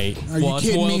 Yeah, right. Are you it's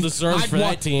kidding well me? deserved for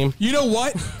that team. You know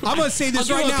what? I'm going to say this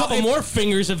I'll right give now. a couple more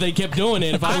fingers if they kept doing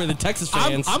it, if I were the Texas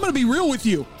fans. I'm going to be real with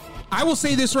you. I will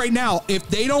say this right now. If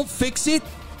they don't fix it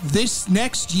this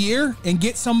next year and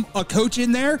get a coach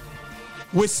in there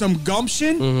with some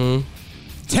gumption,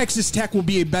 Texas Tech will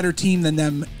be a better team than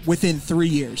them within 3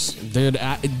 years. Dude,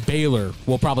 Baylor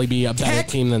will probably be a better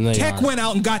team than they are. Tech went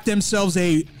out and got themselves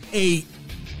a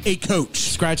coach.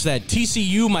 Scratch that.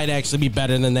 TCU might actually be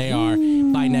better than they are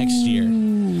by next year.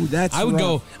 That's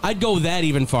I'd go that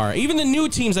even far. Even the new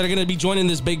teams that are going to be joining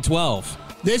this Big 12.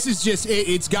 This is just,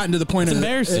 it's gotten to the point it's of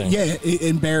embarrassing.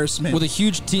 Embarrassment. With a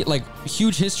huge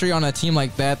huge history on a team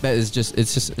like that is just,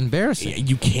 it's just embarrassing. Yeah,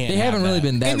 you can't. They haven't really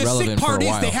been that and the relevant sick part for a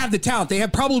is while. they have the talent. They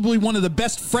have probably one of the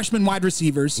best freshman wide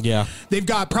receivers. Yeah. They've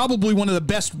got probably one of the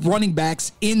best running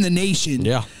backs in the nation.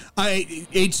 Yeah.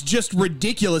 It's just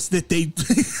ridiculous that they...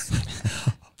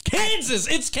 Kansas!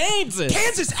 It's Kansas!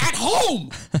 Kansas at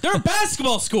home! They're a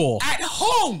basketball school. At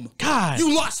home! God.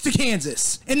 You lost to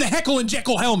Kansas in the Heckle and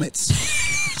Jekyll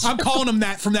helmets. I'm calling them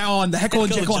that from now on, the Heckle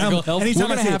and Jekyll helmet. We're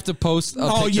going to have to post a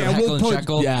picture of Heckle and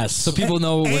Jekyll so people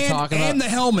know what we're talking about. And the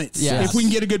helmets. Yes. If we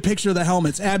can get a good picture of the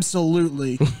helmets.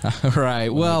 Absolutely. Right.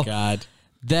 Well, God.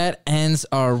 That ends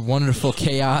our wonderful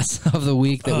chaos of the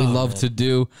week that we love to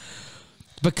do.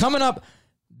 But coming up,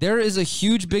 there is a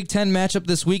huge Big Ten matchup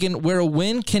this weekend where a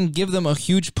win can give them a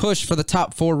huge push for the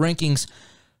top 4 rankings.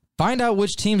 Find out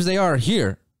which teams they are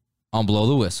here on Blow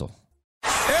the Whistle.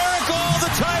 Eric All,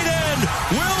 the tight end.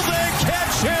 Will they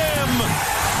catch him?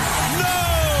 No!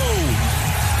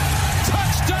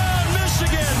 Touchdown,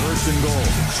 Michigan. First and goal.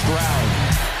 Stroud.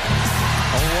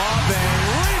 Olave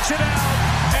reaching out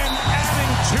and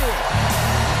adding to it.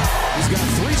 He's got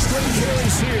 3 straight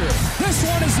carries here. This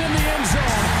one is in the end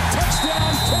zone.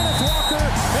 Touchdown, Kenneth Walker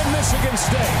and Michigan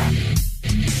State.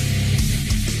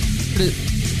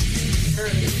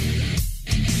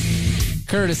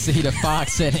 Courtesy to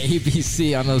Fox and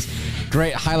ABC on those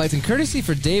great highlights, and courtesy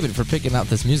for David for picking out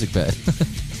this music bed.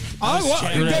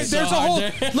 There's a whole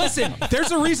listen.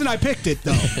 There's a reason I picked it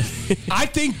though. I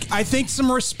think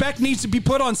some respect needs to be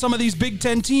put on some of these Big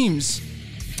Ten teams.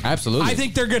 Absolutely. I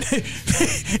think they're gonna.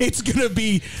 It's gonna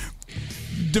be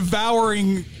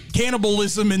devouring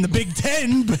cannibalism in the Big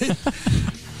Ten, but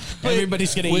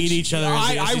everybody's gonna eat each other.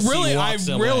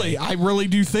 I really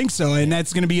do think so, and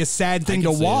that's gonna be a sad thing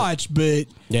to watch. But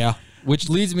yeah, which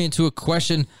leads me into a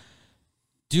question.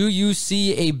 Do you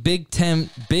see a Big Ten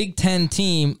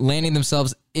team landing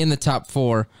themselves in the top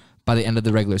 4 by the end of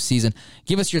the regular season?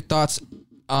 Give us your thoughts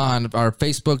on our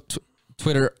Facebook,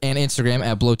 Twitter, and Instagram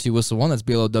at BlowTWhistle1. That's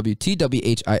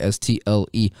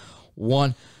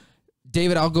BLOWTWHISTLE1.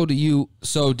 David, I'll go to you.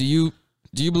 So, do you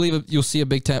believe you'll see a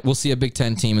Big Ten? We'll see a Big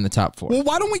Ten team in the top 4. Well,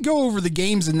 why don't we go over the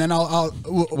games and then I'll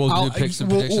pick some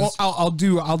predictions. I'll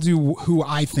do who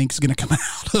I think is going to come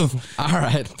out of. All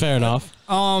right, fair enough.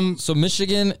 So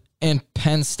Michigan and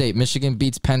Penn State. Michigan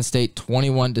beats Penn State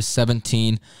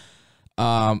 21-17.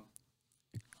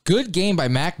 Good game by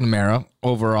McNamara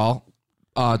overall.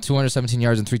 217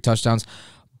 yards and 3 touchdowns,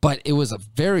 but it was a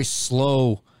very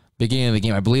slow beginning of the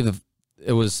game. I believe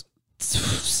it was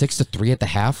 6-3 at the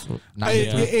half.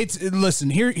 Listen,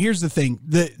 here's the thing.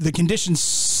 The conditions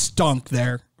stunk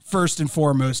there. First and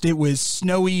foremost, it was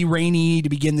snowy, rainy to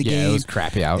begin the game. It was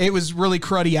crappy out. It was really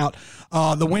cruddy out.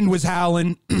 The wind was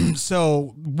howling,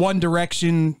 so one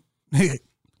direction.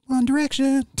 One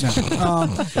direction.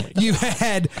 No. You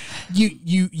had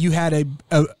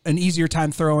an easier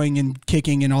time throwing and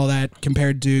kicking and all that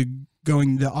compared to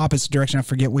going the opposite direction. I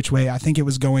forget which way. I think it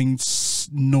was going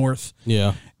north.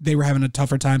 Yeah, they were having a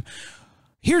tougher time.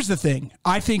 Here's the thing.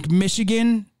 I think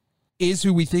Michigan is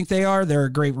who we think they are. They're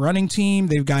a great running team.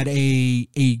 They've got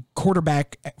a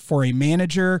quarterback for a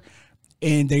manager,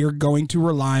 and they are going to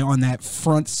rely on that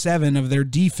front 7 of their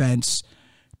defense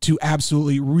to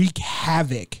absolutely wreak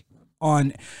havoc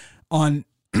on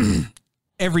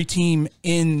every team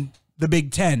in the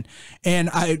Big Ten. And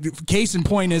case in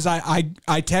point is I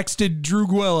texted Drew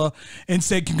Gwilla and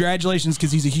said congratulations,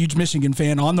 because he's a huge Michigan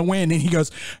fan, on the win. And he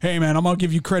goes, hey, man, I'm going to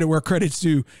give you credit where credit's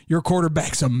due. Your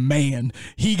quarterback's a man.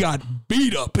 He got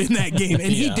beat up in that game,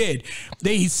 and he did.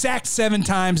 He sacked 7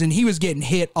 times, and he was getting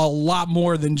hit a lot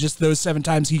more than just those 7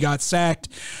 times he got sacked.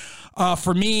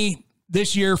 For me,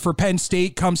 this year for Penn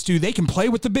State comes to they can play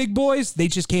with the big boys. They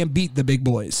just can't beat the big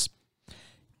boys.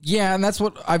 Yeah, and that's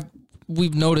what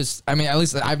we've noticed. I mean, at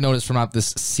least I've noticed throughout this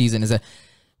season is that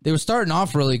they were starting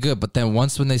off really good, but then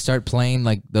once when they start playing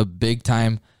like the big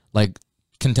time, like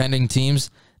contending teams,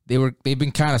 they've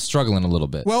been kind of struggling a little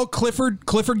bit. Well,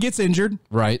 Clifford gets injured,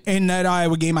 right, in that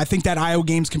Iowa game. I think that Iowa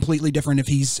game's completely different if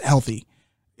he's healthy.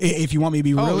 If you want me to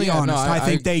be really honest, I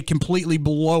think they completely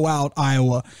blow out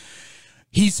Iowa.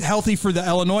 He's healthy for the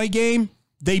Illinois game.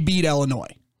 They beat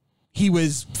Illinois. He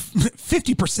was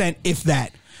 50%, if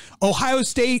that. Ohio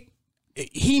State,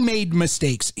 he made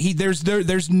mistakes.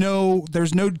 There's no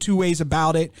 2 ways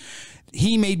about it.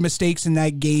 He made mistakes in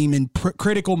that game in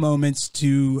critical moments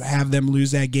to have them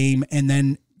lose that game. And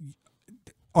then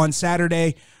on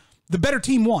Saturday, the better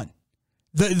team won.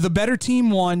 The better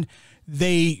team won.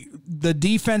 The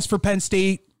defense for Penn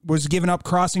State was giving up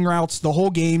crossing routes the whole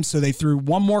game, so they threw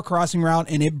one more crossing route,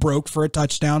 and it broke for a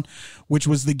touchdown, which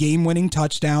was the game-winning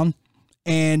touchdown.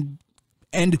 And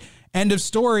end of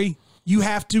story. You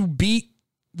have to beat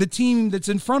the team that's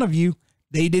in front of you.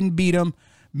 They didn't beat them.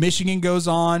 Michigan goes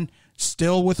on,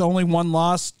 still with only one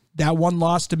loss. That one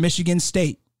loss to Michigan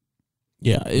State.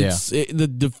 Yeah,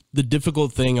 the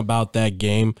difficult thing about that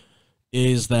game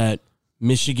is that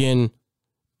Michigan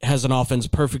has an offense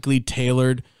perfectly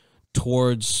tailored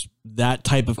towards that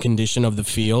type of condition of the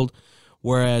field,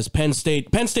 whereas Penn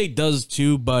State does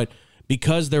too, but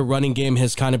because their running game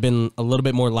has kind of been a little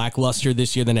bit more lackluster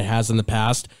this year than it has in the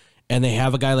past, and they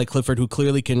have a guy like Clifford who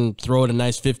clearly can throw it a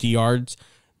nice 50 yards,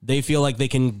 they feel like they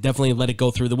can definitely let it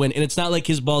go through the wind. And it's not like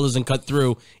his ball doesn't cut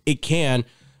through. It can,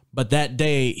 but that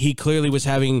day he clearly was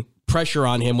having pressure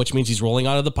on him, which means he's rolling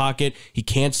out of the pocket. He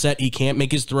can't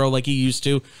make his throw like he used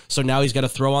to. So now he's got to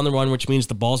throw on the run, which means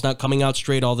the ball's not coming out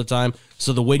straight all the time.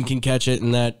 So the wind can catch it,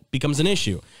 and that becomes an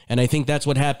issue. And I think that's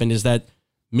what happened, is that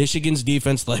Michigan's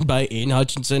defense, led by Aiden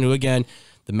Hutchinson, who again,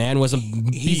 the man was a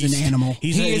beast. He's an animal.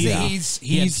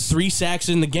 He had 3 sacks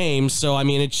in the game, so I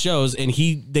mean it shows. And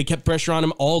they kept pressure on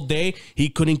him all day. He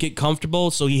couldn't get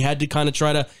comfortable, so he had to kind of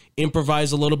try to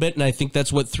improvise a little bit. And I think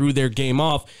that's what threw their game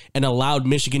off and allowed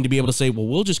Michigan to be able to say, well,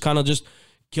 we'll just kind of just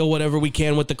kill whatever we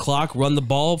can with the clock, run the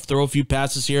ball, throw a few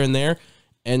passes here and there,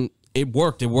 and it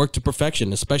worked. It worked to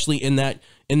perfection, especially in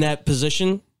that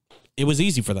position. It was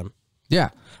easy for them. Yeah,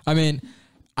 I mean,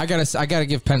 I gotta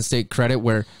give Penn State credit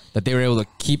that they were able to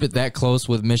keep it that close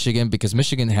with Michigan, because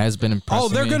Michigan has been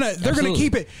impressive. Oh, they're gonna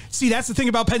keep it. See, that's the thing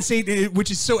about Penn State, which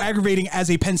is so aggravating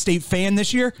as a Penn State fan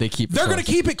this year. They're gonna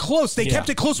keep it close. They kept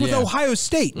it close with Ohio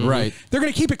State. Right. They're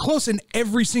gonna keep it close in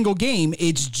every single game.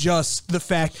 It's just the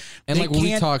fact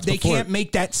they can't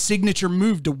make that signature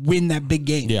move to win that big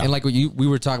game. Yeah. And like what we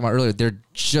were talking about earlier, they're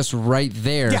just right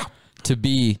there to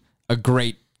be a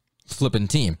great flipping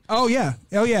team. Oh yeah,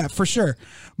 for sure.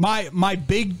 My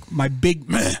big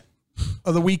meh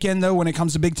of the weekend, though, when it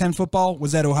comes to Big Ten football,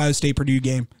 was that Ohio State-Purdue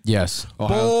game. Yes.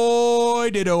 Boy,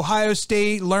 did Ohio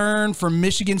State learn from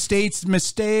Michigan State's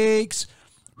mistakes.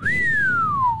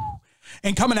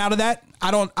 And coming out of that,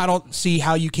 I don't see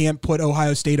how you can't put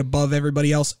Ohio State above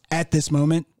everybody else at this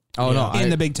moment. Oh no, in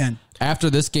the Big Ten.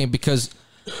 After this game, because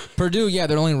Purdue,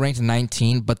 they're only ranked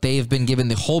 19, but they have been given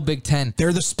the whole Big Ten.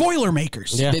 They're the spoiler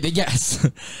makers. Yeah. Yes.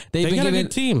 They got a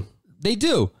good team. They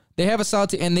do. They have a solid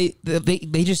team, and they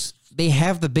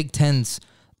have the Big Ten's,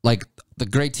 like, the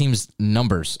great teams'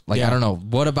 numbers. Like, I don't know.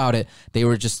 What about it? They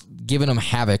were just giving them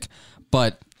havoc,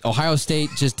 but Ohio State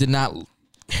just didn't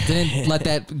let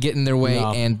that get in their way,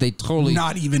 and they totally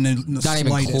not even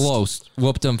close.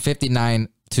 Whooped them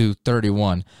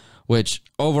 59-31. Which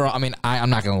overall, I mean, I'm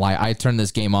not gonna lie, I turned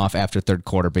this game off after third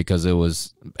quarter because it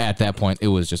was at that point it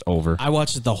was just over. I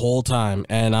watched it the whole time,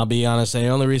 and I'll be honest, the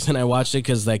only reason I watched it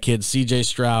because that kid CJ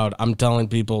Stroud. I'm telling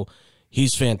people,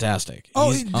 he's fantastic.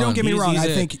 Oh, don't get me wrong. I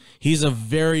think he's a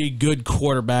very good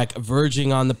quarterback,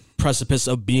 verging on the precipice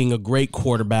of being a great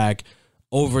quarterback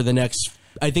over the next.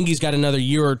 I think he's got another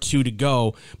year or two to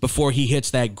go before he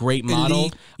hits that great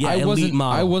model. Elite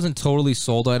model. I wasn't totally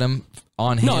sold at him.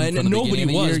 On him, no, and nobody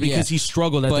was because he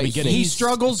struggled at the beginning. He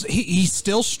struggles. He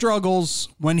still struggles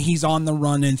when he's on the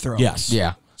run and throw. Yes,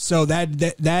 yeah. So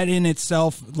that in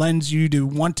itself lends you to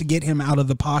want to get him out of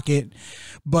the pocket.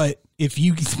 But if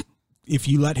you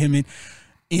let him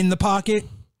in the pocket,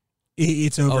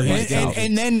 it's over.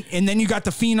 And then you got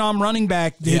the phenom running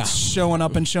back that's showing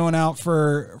up and showing out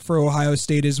for Ohio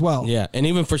State as well. Yeah, and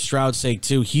even for Stroud's sake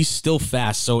too, he's still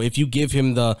fast. So if you give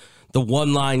him the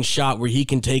one-line shot where he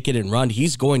can take it and run,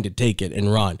 he's going to take it and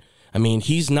run. I mean,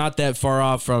 he's not that far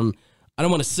off from, I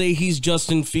don't want to say he's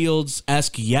Justin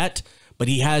Fields-esque yet, but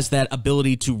he has that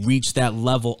ability to reach that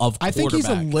level of quarterback. I think he's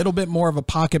a little bit more of a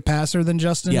pocket passer than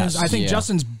Justin is. I think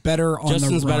Justin's better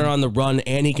on the run,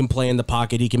 and he can play in the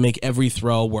pocket. He can make every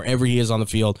throw wherever he is on the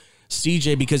field.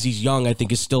 CJ, because he's young, I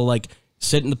think is still like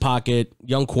sit in the pocket,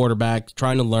 young quarterback,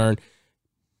 trying to learn.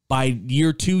 By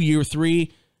year 2, year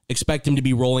 3, expect him to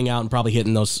be rolling out and probably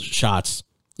hitting those shots.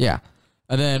 Yeah.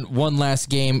 And then one last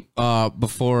game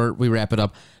before we wrap it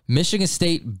up. Michigan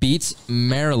State beats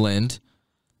Maryland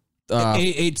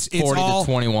it's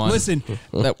 40-21. Listen,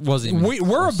 that wasn't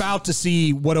we're about to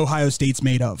see what Ohio State's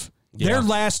made of. Yeah.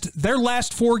 Their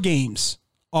last 4 games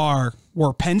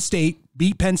were Penn State,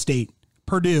 beat Penn State,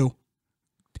 Purdue,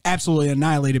 absolutely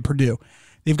annihilated Purdue.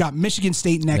 They've got Michigan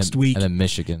State next week. And then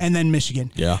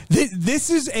Michigan. Yeah.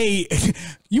 This is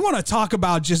you want to talk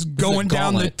about just going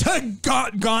down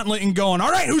the gauntlet and going, all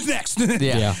right, who's next?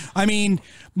 Yeah. I mean,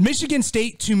 Michigan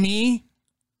State, to me,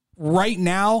 right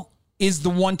now, is the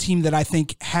one team that I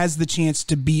think has the chance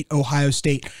to beat Ohio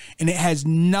State. And it has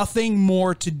nothing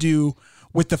more to do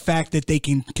with the fact that they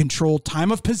can control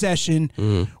time of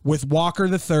possession with Walker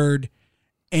III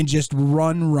and just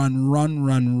run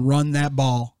that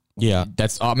ball. Yeah,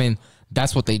 that's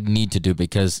what they need to do,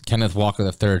 because Kenneth Walker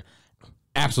III,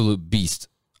 absolute beast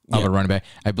of a running back.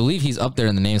 I believe he's up there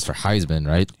in the names for Heisman,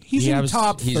 right? He's in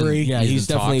top 3. He's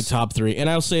definitely top 3. And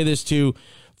I'll say this too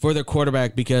for their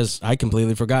quarterback, because I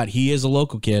completely forgot. He is a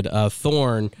local kid,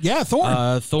 Thorne. Yeah,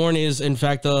 Thorne. Thorne is, in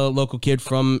fact, a local kid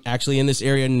from actually in this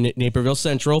area, Naperville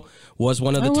Central, was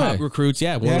one of the top recruits.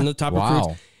 Yeah, one of the top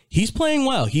recruits. He's playing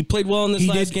well. He played well in this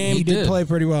last game. He did play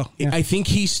pretty well. Yeah. I think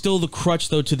he's still the crutch,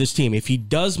 though, to this team. If he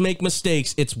does make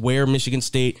mistakes, it's where Michigan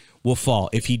State will fall.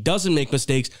 If he doesn't make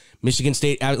mistakes, Michigan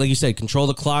State, like you said, control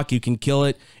the clock, you can kill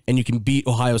it, and you can beat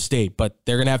Ohio State. But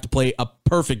they're going to have to play a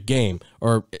perfect game,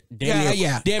 or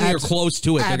damn near close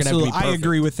to it. They're going to have to be perfect. I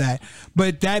agree with that.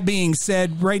 But that being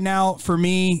said, right now, for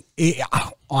me,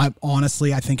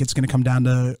 honestly, I think it's going to come down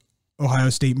to Ohio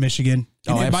State, Michigan.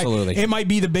 Absolutely. It might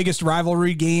be the biggest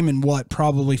rivalry game in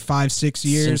probably 5-6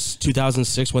 years. Since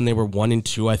 2006, when they were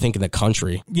 1-2, I think, in the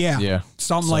country. Yeah.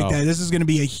 Something like that. This is going to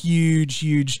be a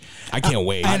huge. I can't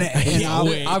wait.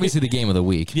 Obviously, the game of the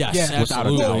week. Yes,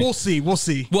 absolutely. We'll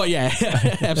see. Well, yeah,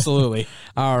 absolutely.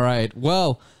 All right.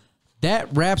 Well,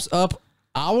 that wraps up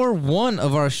hour 1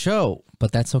 of our show,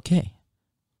 but that's okay.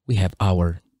 We have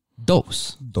hour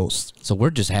dos. Dos. So we're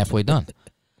just halfway done.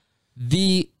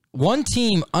 The one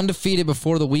team undefeated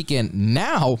before the weekend,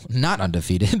 now not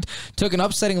undefeated, took an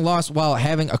upsetting loss while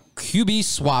having a QB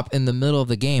swap in the middle of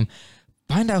the game.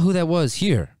 Find out who that was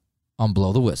here on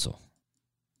Blow the Whistle.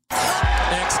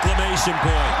 Exclamation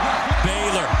point.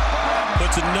 Baylor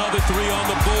puts another 3 on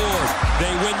the board.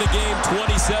 They win the game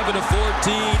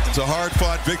 27-14. It's a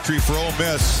hard-fought victory for Ole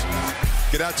Miss.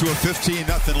 Get out to a 15-0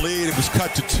 lead. It was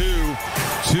cut to 2.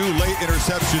 2 late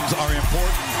interceptions are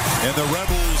important, and the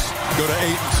Rebels go to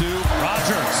 8-2.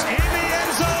 Rodgers in the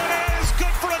end zone is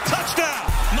good for a touchdown.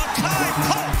 Mekhi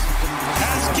Polk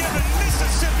has given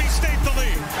Mississippi State the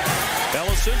lead.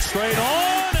 Ellison straight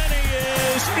on, and he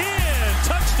is in.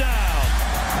 Touchdown.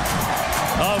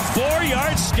 A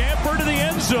 4-yard scamper to the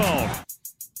end zone.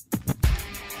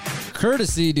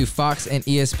 Courtesy to Fox and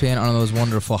ESPN on those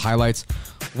wonderful highlights.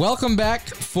 Welcome back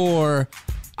for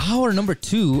hour number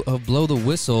 2 of Blow the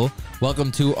Whistle.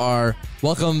 Welcome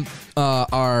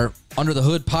our Under the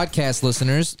Hood podcast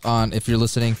listeners. If you're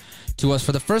listening to us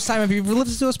for the first time, if you've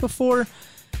listened to us before,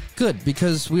 good,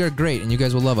 because we are great and you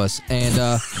guys will love us. And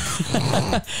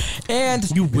and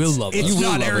you will love us. It's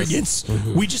not arrogance.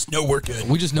 We just know we're good.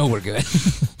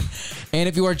 And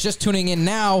if you are just tuning in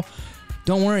now,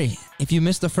 don't worry. If you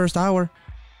missed the first hour,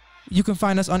 you can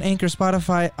find us on Anchor,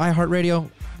 Spotify, iHeartRadio.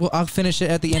 Well, I'll finish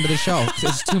it at the end of the show.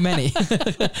 It's too many.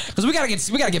 Because we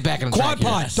gotta get back on track. Quad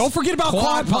Pod. Don't forget about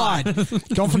Quad Pod.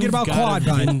 Don't forget about Quad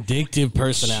Pod. Vindictive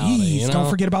personality. Jeez, You know? don't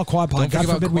forget about Quad Pod. God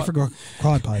forbid we forget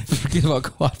Quad Pod. Forget about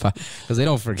Quad Pod because they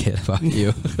don't forget about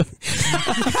you.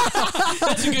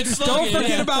 That's a good slogan. Don't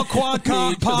forget about Quad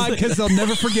Pod because they'll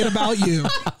never forget about you.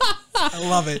 I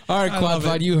love it. All right, Quad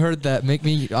Pod, you heard that.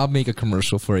 I'll make a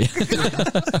commercial for you.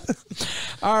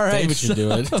 All right. David should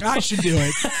do it. I should do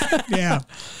it. Yeah.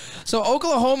 So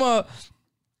Oklahoma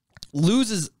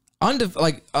loses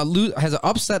has an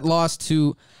upset loss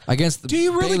against the Do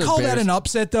you really Baylor call Bears. that an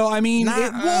upset though? I mean,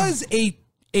 it was 8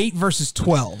 versus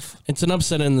 12. It's an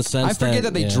upset in the sense I forget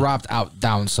that they dropped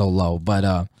down so low,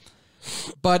 but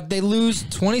they lose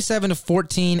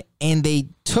 27-14, and they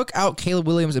took out Caleb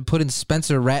Williams and put in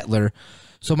Spencer Rattler.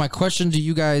 So my question to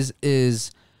you guys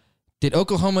is, did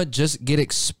Oklahoma just get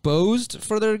exposed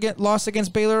for their loss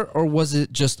against Baylor, or was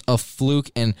it just a fluke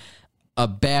and a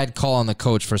bad call on the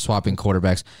coach for swapping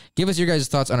quarterbacks? Give us your guys'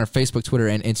 thoughts on our Facebook, Twitter,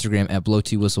 and Instagram at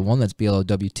BlowTWhistle1. That's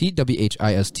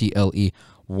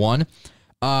BLOWTWHISTLE1.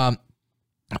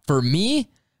 For me,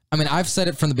 I mean, I've said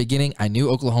it from the beginning. I knew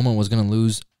Oklahoma was going to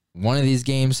lose one of these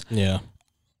games. Yeah.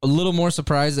 A little more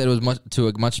surprised that it was to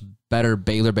a much better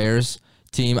Baylor Bears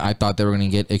team. I thought they were going to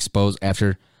get exposed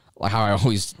after how I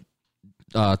always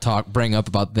bring up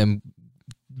about them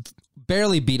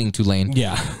barely beating Tulane.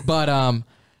 Yeah. But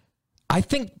I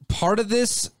think part of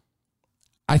this,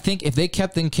 if they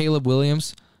kept in Caleb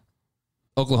Williams,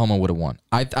 Oklahoma would have won.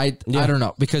 I don't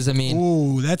know, because I mean,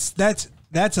 ooh, that's a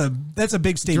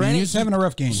big statement. He's having a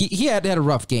rough game. He had a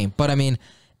rough game, but I mean,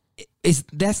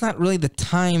 that's not really the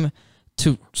time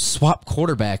to swap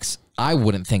quarterbacks, I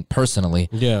wouldn't think personally.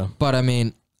 Yeah. But I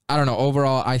mean, I don't know.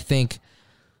 Overall, I think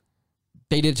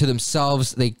they did it to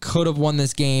themselves. They could have won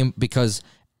this game because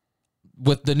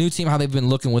with the new team, how they've been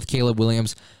looking with Caleb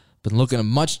Williams, been looking a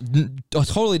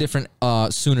totally different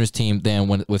Sooners team than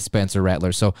with Spencer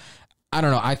Rattler. So I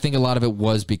don't know. I think a lot of it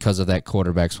was because of that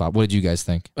quarterback swap. What did you guys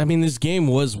think? I mean, this game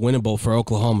was winnable for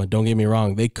Oklahoma. Don't get me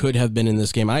wrong. They could have been in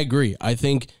this game. I agree. I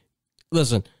think,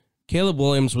 listen, Caleb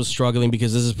Williams was struggling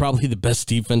because this is probably the best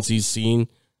defense he's seen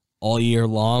all year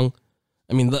long.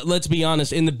 I mean, let's be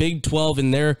honest. In the Big 12,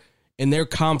 in their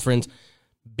conference,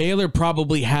 Baylor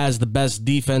probably has the best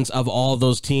defense of all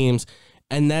those teams,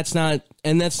 and that's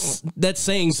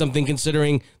saying something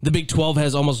considering the Big 12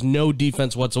 has almost no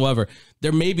defense whatsoever.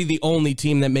 They're maybe the only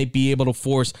team that may be able to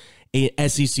force a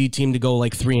SEC team to go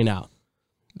like 3-and-out.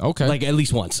 Okay. Like at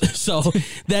least once. So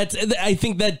I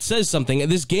think that says something.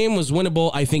 This game was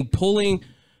winnable. I think pulling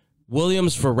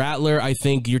Williams for Rattler, I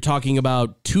think you're talking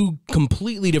about two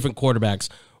completely different quarterbacks.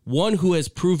 One who has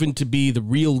proven to be the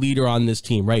real leader on this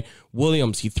team, right?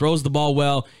 Williams, he throws the ball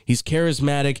well. He's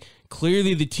charismatic.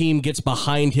 Clearly the team gets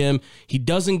behind him. He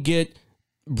doesn't get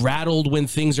rattled when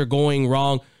things are going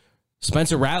wrong.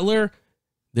 Spencer Rattler,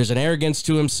 there's an arrogance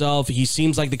to himself. He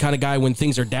seems like the kind of guy when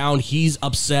things are down, he's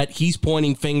upset. He's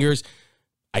pointing fingers.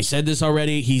 I said this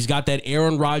already. He's got that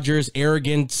Aaron Rodgers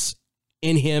arrogance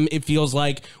in him, it feels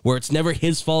like, where it's never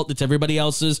his fault, it's everybody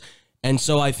else's. And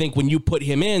so I think when you put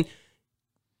him in,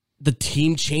 the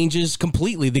team changes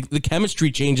completely. The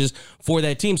chemistry changes for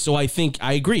that team. So I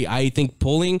agree. I think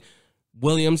pulling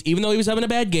Williams, even though he was having a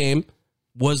bad game,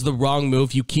 was the wrong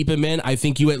move. You keep him in. I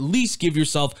think you at least give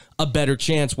yourself a better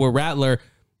chance, where Rattler,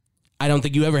 I don't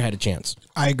think you ever had a chance.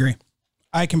 I agree.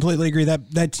 I completely agree.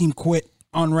 That team quit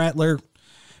on Rattler.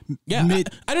 Yeah,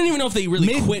 I don't even know if they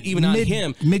really quit even on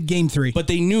him. Mid-game 3. But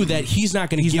they knew that he's not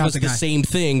going to give us the same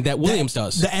thing that Williams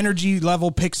does. The energy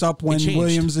level picks up when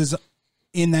Williams is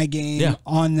in that game,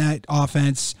 on that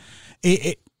offense.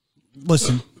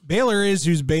 Listen, Baylor is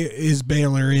who's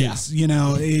Baylor is. You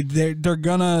know, they're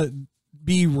going to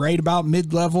be right about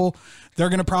mid-level. They're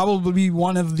going to probably be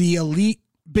one of the elite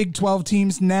Big 12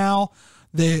 teams now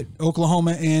that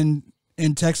Oklahoma and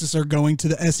Texas are going to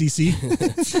the SEC.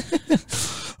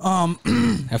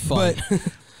 Have fun.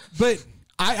 But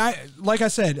I like I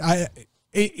said,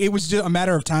 it was just a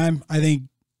matter of time. I think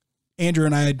Andrew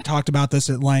and I had talked about this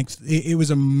at length. It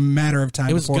was a matter of time.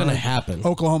 It was going to happen.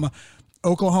 Oklahoma,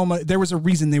 there was a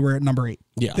reason they were at number 8.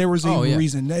 Yeah. There was a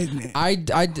reason.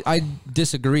 I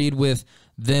disagreed with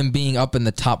them being up in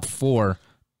the top 4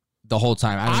 the whole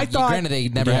time. I mean, thought, granted, they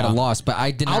never had a loss, but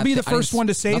I did not. I'll be the first one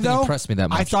to say, though, impressed me that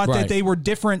much. I thought that they were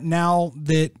different now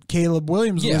that Caleb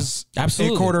Williams was a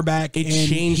quarterback. It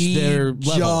changed their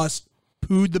level. Just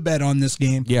pooed the bed on this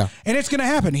game. Yeah. And it's going to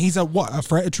happen. He's a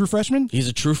true freshman? He's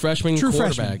a true freshman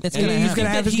quarterback. He's going to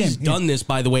have his game. He's done this,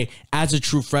 by the way, as a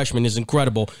true freshman is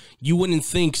incredible. You wouldn't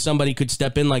think somebody could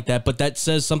step in like that, but that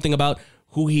says something about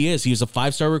who he is. He was a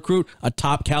 5-star recruit, a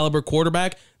top caliber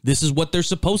quarterback. This is what they're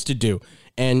supposed to do.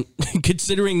 And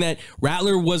considering that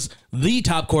Rattler was the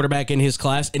top quarterback in his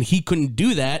class and he couldn't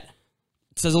do that,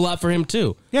 it says a lot for him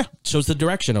too. Yeah. Shows the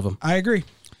direction of him. I agree.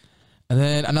 And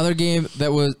then another game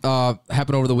that was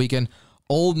happened over the weekend.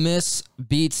 Ole Miss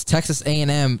beats Texas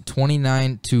A&M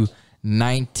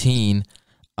 29-19.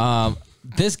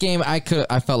 This game I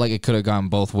felt like it could have gone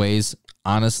both ways.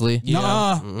 Honestly,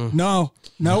 nope,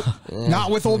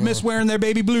 not with Ole Miss wearing their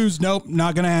baby blues. Nope,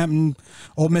 not gonna happen.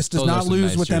 Ole Miss does not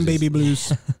lose with them baby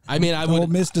blues. I mean, Ole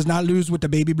Miss does not lose with the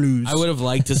baby blues. I would have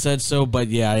liked to said so, but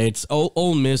yeah, it's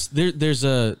Ole Miss. There's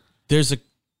an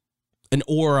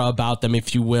aura about them,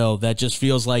 if you will, that just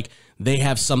feels like they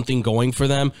have something going for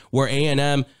them. Where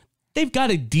A&M, they've got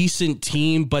a decent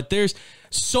team, but there's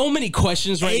so many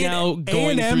questions right now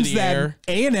going through the air.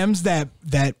 A&M's that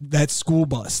school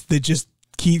bus that just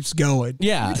keeps going.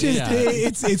 Yeah,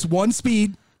 it's one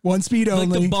speed only.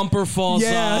 Like the bumper falls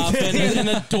off and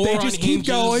the door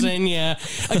unhinges and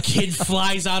a kid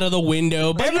flies out of the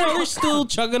window, but they're still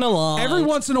chugging along. Every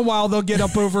once in a while, they'll get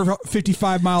up over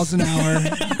 55 miles an hour.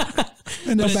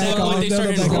 And they're back on. They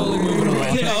started rolling, moving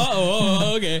away.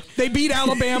 Okay. They beat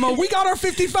Alabama. We got our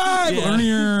 55. Yeah.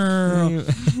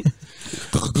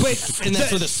 And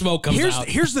that's where the smoke comes out.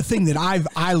 Here's the thing that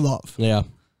I love. Yeah.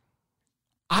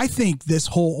 I think this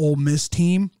whole Ole Miss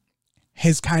team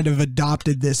has kind of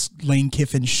adopted this Lane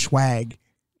Kiffin swag.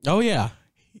 Oh, yeah.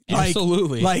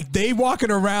 Absolutely. Like they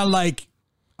walking around like,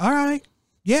 all right,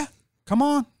 yeah, come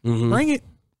on, bring it.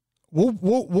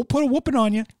 We'll put a whooping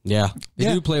on you. Yeah. They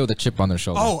do play with a chip on their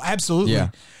shoulder. Oh, absolutely.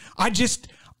 Yeah. I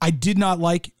did not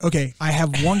like, okay, I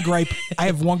have one gripe.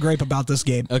 About this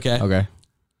game. Okay.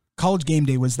 College Game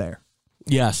Day was there.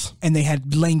 Yes. And they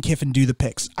had Lane Kiffin do the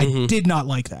picks. I did not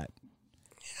like that.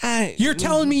 You're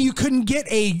telling me you couldn't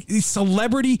get a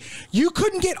celebrity? You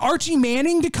couldn't get Archie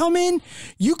Manning to come in?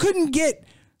 You couldn't get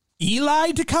Eli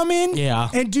to come in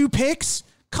and do picks?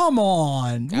 Come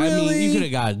on. Really? I mean, you could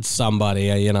have gotten somebody,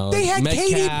 They had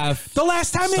Metcalf, Katy. The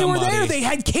last time they were there, they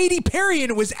had Katy Perry,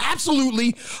 and it was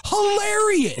absolutely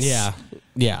hilarious. Yeah.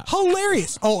 Yeah.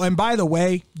 Hilarious. Oh, and by the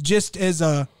way, just as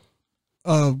a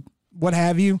what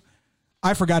have you,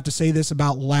 I forgot to say this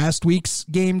about last week's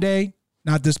game day.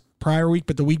 Not this prior week,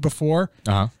 but the week before.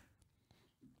 Uh-huh.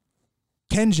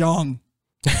 Ken Jeong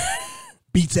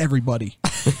beats everybody.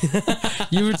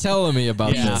 You were telling me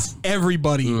about this.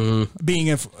 Everybody,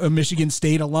 being a Michigan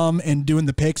State alum and doing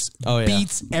the picks,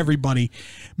 beats everybody.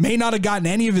 May not have gotten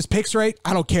any of his picks right.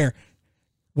 I don't care.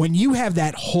 When you have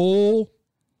that whole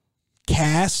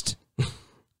cast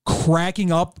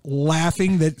cracking up,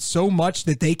 laughing that so much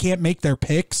that they can't make their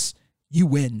picks, you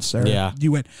win, sir. Yeah.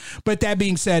 You win. But that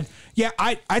being said,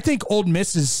 I think Ole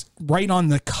Miss is right on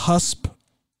the cusp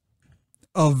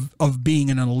of being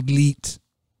an elite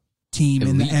team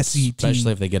in the SEC team.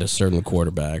 Especially if they get a certain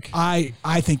quarterback. I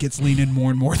think it's leaning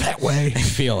more and more that way. I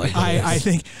feel like I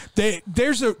think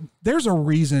there's a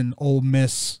reason Ole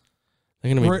Miss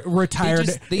retired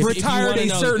a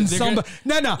certain somebody.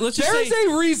 No. There is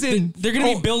a reason they're going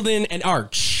to be building an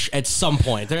arch at some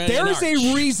point. There is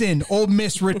a reason Ole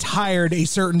Miss retired a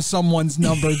certain someone's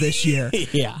number this year.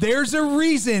 Yeah, there's a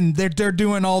reason that they're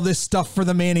doing all this stuff for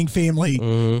the Manning family.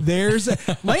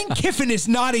 Lane Kiffin is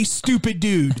not a stupid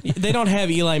dude. They don't have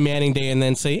Eli Manning Day and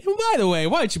then say, by the way,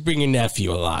 why don't you bring your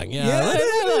nephew along?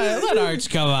 Let Let Arch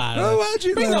come on. Oh, why'd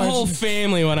you Bring let the Arch- whole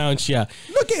family, why don't you?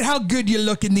 Look at how good you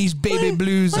look in these baby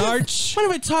blues, Arch. Why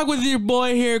don't I talk with your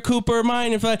boy here, Cooper?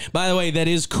 Mind if I? By the way, that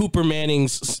is Cooper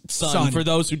Manning's son. For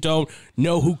those who don't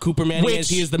know who Cooper Manning is,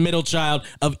 he is the middle child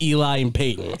of Eli and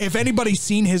Peyton. If anybody's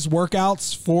seen his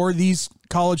workouts for these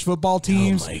college football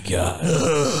teams, oh my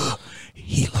God,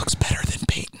 he looks better than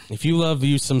Peyton. If you love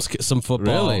you some football,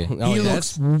 Really? He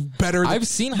looks better. I've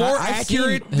seen more I've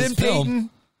accurate seen his than film. Peyton.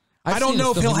 I've I don't seen know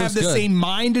his if film. he'll He have the looks good. same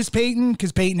mind as Peyton,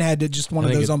 because Peyton had just one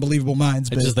of those unbelievable minds.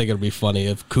 I But just think it'll be funny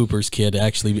if Cooper's kid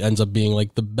actually ends up being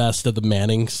like the best of the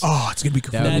Mannings. oh, it's gonna be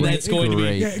cool. That's going to be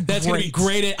great. that's going to be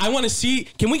great. I want to see.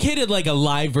 Can we get it like a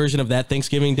live version of that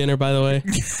Thanksgiving dinner? By the way,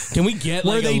 can we get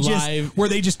like a live? Where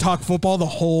they just talk football the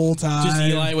whole time. Just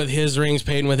Eli with his rings,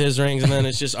 Peyton with his rings, and then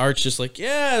it's just Arch, just like,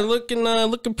 yeah, looking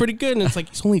pretty good. And it's like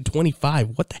he's only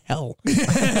 25. What the hell? He's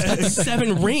got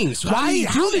 7 rings. How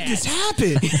did this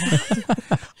happen?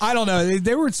 I don't know.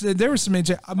 There were some.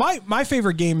 My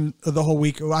favorite game of the whole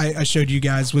week I showed you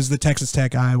guys was the Texas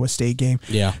Tech Iowa State game.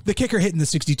 Yeah, the kicker hitting the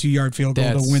 62-yard field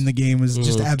goal to win the game was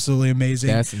just absolutely amazing.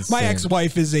 That's insane. My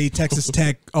ex-wife is a Texas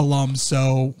Tech alum,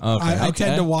 so I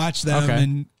tend to watch them,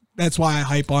 and that's why I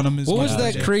hype on them. What was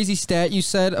that crazy stat you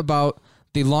said about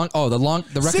the record?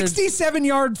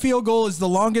 67-yard field goal is the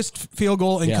longest field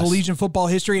goal in collegiate football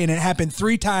history, and it happened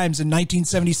 3 times in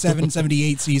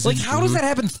 1977-78 season. Like, how does that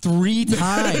happen 3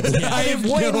 times? I have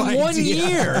no in idea. 1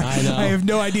 year. I know. I have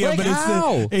no idea, Like, but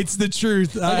how? it's the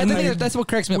truth. I think that's what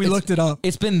cracks me up. We looked it up.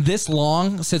 It's been this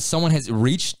long since someone has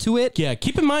reached to it. Yeah,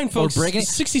 keep in mind, folks, breaking it.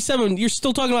 67, you're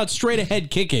still talking about straight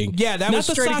ahead kicking. Yeah, that not was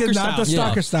the straight soccer ahead, style. not the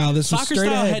soccer style. This was Soccer straight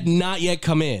style ahead. had not yet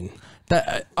come in.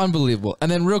 That unbelievable. And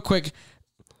then real quick,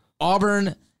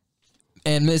 Auburn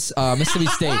and Mississippi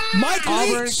State. Mike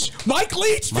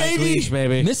Leach,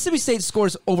 baby. Mississippi State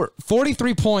scores over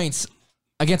 43 points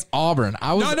against Auburn.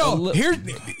 I was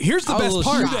Here's the best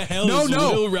part. Who the hell is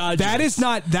Will Rogers? That is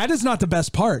not the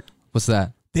best part. What's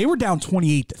that? They were down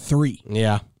 28-3.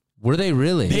 Yeah. Were they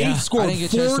really? They scored I didn't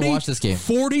get a chance to watch this game.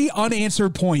 40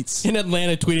 unanswered points. And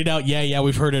Atlanta tweeted out, yeah,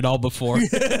 we've heard it all before.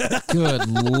 Good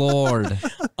Lord.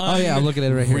 Oh, yeah, I'm looking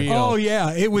at it right here. Oh,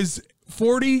 yeah. It was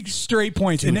 40 straight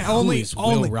points. Dude, and only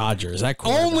Will Rogers. That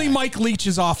only Mike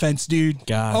Leach's offense, dude.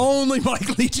 God. Only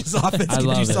Mike Leach's offense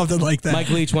can do something like that.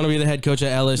 Mike Leach, want to be the head coach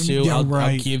at LSU? Yeah,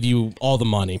 I'll give you all the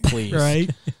money, please.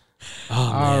 Right?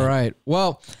 All right.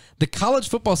 Well, the college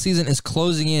football season is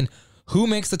closing in. Who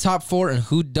makes the top 4 and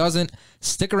who doesn't?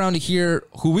 Stick around to hear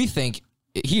who we think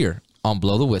here on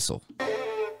Blow the Whistle.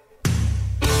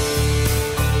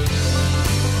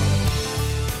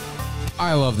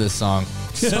 I love this song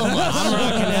so much. I'm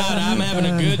rocking out. I'm having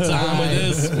a good time with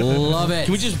this. Love it.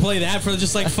 Can we just play that for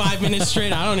just like 5 minutes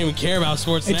straight? I don't even care about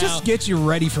sports now. It just gets you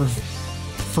ready for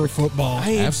football.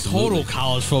 I am total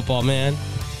college football, man.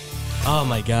 Oh,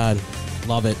 my God.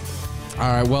 Love it. All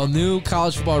right, well, new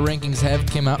college football rankings have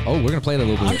came out. Oh, we're going to play it a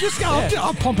little bit.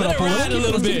 I'll pump it up a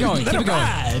little bit. Keep going. Keep it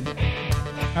going.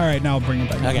 All right, now I'll bring it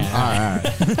back. Okay. All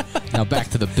right. Now back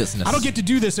to the business. I don't get to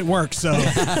do this at work, so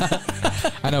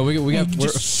I know. We got.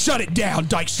 just shut it down,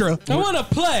 Dykstra. I want to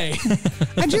play.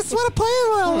 I just want to play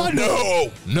a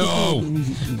little. No.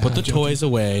 Put the toys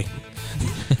away.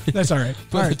 That's all right.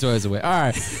 Put the toys away. All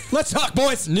right. Let's talk,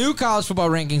 boys. New college football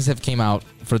rankings have came out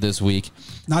for this week.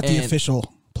 Not the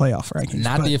official playoff rankings.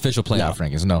 Not the official playoff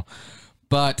rankings, no.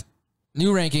 But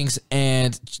new rankings,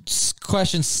 and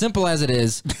question simple as it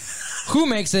is, who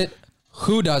makes it,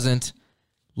 who doesn't?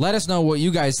 Let us know what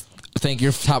you guys think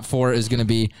your top 4 is going to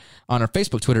be on our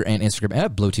Facebook, Twitter, and Instagram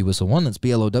at BlowTWhistle1. That's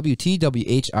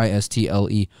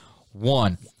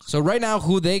BLOWTWHISTLE1. So right now,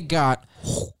 who they got,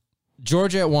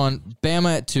 Georgia at 1,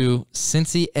 Bama at 2,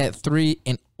 Cincy at 3,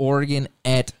 and Oregon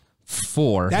at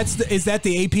 4. Is that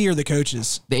the AP or the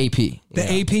coaches? The AP.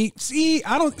 AP. See,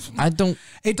 I don't.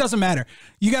 It doesn't matter.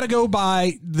 You got to go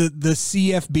by the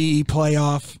CFB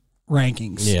playoff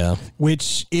rankings. Yeah.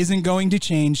 Which isn't going to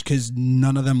change because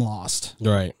none of them lost.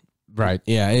 Right.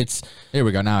 Yeah, it's... Here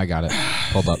we go. Now I got it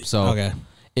pulled up. So Okay.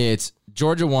 It's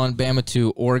Georgia 1, Bama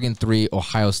 2, Oregon 3,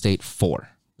 Ohio State 4.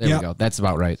 There we go. That's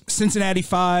about right. Cincinnati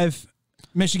 5,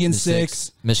 Michigan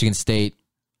 6. Michigan State,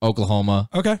 Oklahoma.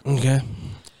 Okay.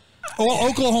 Well,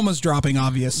 Oklahoma's dropping,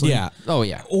 obviously. Yeah. Oh,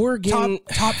 yeah. Oregon...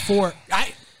 Top 4.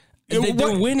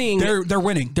 They're winning. They're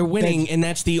winning. They're winning, and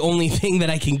that's the only thing that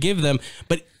I can give them.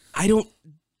 But I don't...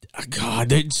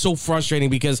 God, it's so frustrating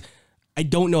because I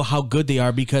don't know how good they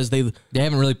are because they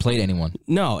haven't really played anyone.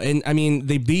 No, and I mean,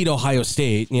 they beat Ohio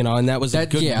State, and that was a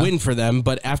good win for them.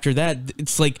 But after that,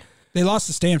 it's like They lost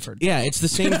to Stanford. Yeah, it's the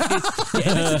same. That's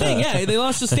the thing. Yeah, they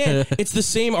lost to Stanford. It's the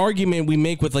same argument we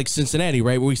make with like Cincinnati,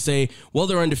 right? Where we say, well,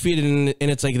 they're undefeated,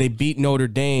 and it's like they beat Notre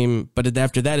Dame, but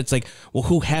after that, it's like, well,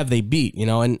 who have they beat? You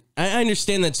know, and I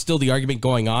understand that's still the argument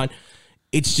going on.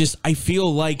 It's just I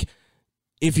feel like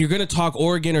if you're going to talk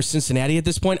Oregon or Cincinnati at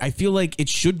this point, I feel like it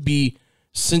should be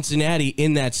Cincinnati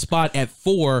in that spot at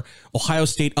 4, Ohio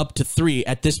State up to 3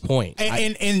 at this point.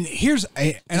 And here's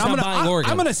I'm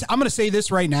gonna say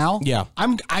this right now. Yeah,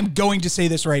 I'm going to say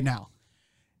this right now.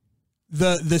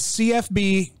 The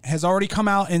CFB has already come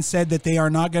out and said that they are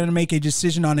not going to make a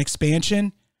decision on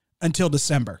expansion until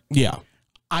December. Yeah.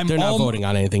 They're not voting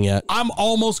on anything yet. I'm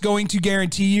almost going to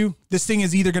guarantee you this thing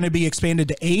is either going to be expanded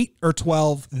to 8 or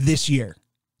 12 this year.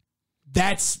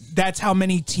 That's how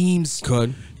many teams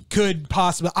could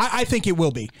possibly. I think it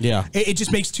will be. Yeah. It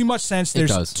just makes too much sense.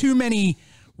 There's too many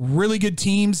really good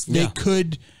teams. They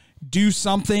could do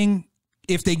something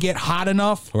if they get hot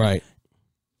enough. Right.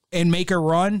 And make a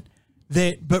run.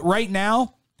 But right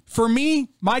now, for me,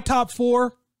 my top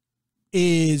 4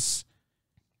 is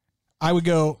I would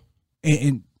go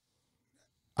and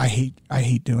I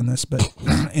hate doing this, but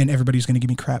and everybody's going to give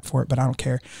me crap for it, but I don't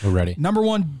care. We're ready. Number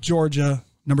 1, Georgia.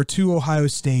 Number 2, Ohio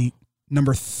State.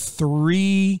 Number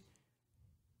 3,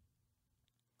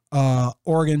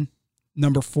 Oregon.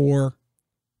 Number 4,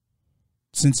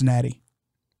 Cincinnati.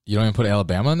 You don't even put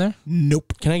Alabama in there?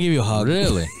 Nope. Can I give you a hug?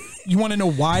 Really? You want to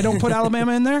know why I don't put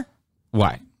Alabama in there?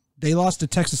 Why? They lost to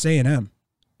Texas A&M.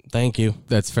 Thank you.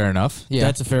 That's fair enough. Yeah,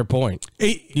 that's a fair point.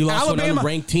 You lost to an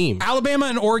unranked team. Alabama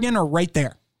and Oregon are right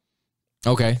there.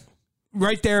 Okay.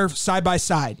 Right there, side by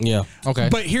side. Yeah. Okay.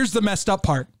 But here's the messed up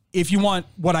part. If you want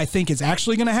what I think is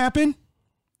actually going to happen,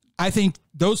 I think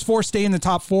those 4 stay in the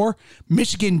top 4.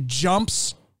 Michigan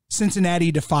jumps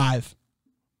Cincinnati to 5.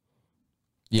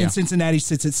 Yeah. And Cincinnati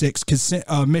sits at 6 because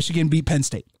Michigan beat Penn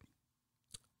State.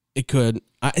 It could.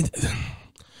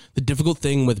 The difficult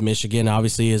thing with Michigan,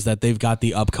 obviously, is that they've got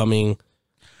the upcoming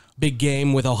big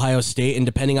game with Ohio State, and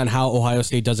depending on how Ohio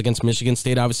State does against Michigan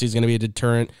State, obviously is going to be a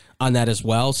deterrent on that as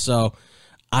well. So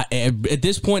at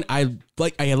this point, I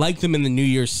like them in the New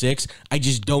Year's 6. I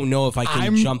just don't know if I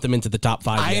can jump them into the top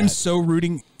 5 I yet. am so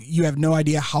rooting. You have no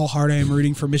idea how hard I am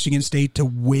rooting for Michigan State to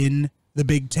win the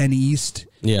Big Ten East.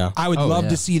 Yeah. I would love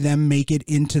to see them make it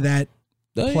into that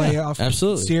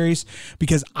playoff series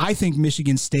because I think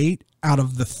Michigan State, out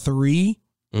of the 3,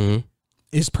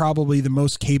 is probably the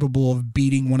most capable of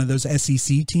beating one of those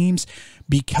SEC teams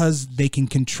because they can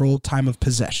control time of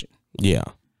possession. Yeah.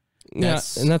 And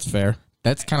that's fair.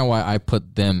 That's kind of why I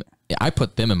put them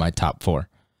in my top 4.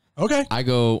 Okay.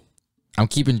 I'm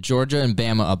keeping Georgia and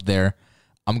Bama up there.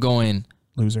 I'm going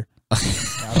loser.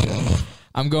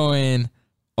 I'm going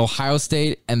Ohio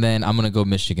State, and then I'm going to go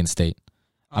Michigan State.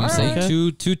 I'm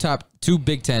saying two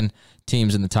Big Ten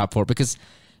teams in the top 4 because,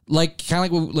 kind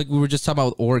of like we were just talking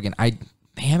about with Oregon,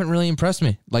 they haven't really impressed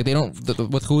me. Like they don't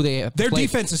with who they have Their played.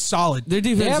 Defense is solid. Their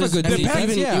defense they have is a good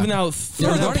defense. Even though for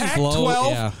the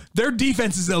Pac-12, their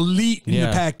defense is elite in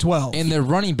the Pac-12. And their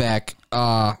running back,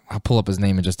 I'll pull up his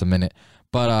name in just a minute.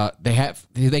 But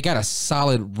they got a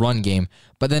solid run game.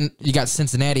 But then you got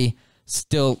Cincinnati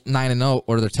still 9-0,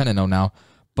 or they're 10-0 now.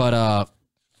 But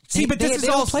they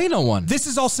don't play no one. This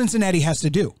is all Cincinnati has to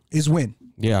do is win.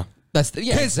 Yeah.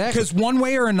 Exactly. Because one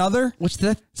way or another,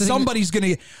 somebody's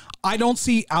going to. I don't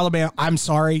see Alabama. I'm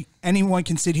sorry. Anyone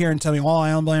can sit here and tell me, "Oh,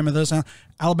 Alabama this."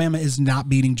 Alabama is not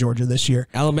beating Georgia this year.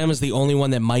 Alabama's the only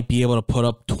one that might be able to put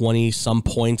up 20-some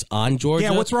points on Georgia.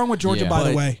 Yeah, what's wrong with Georgia, by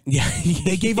the way? Yeah,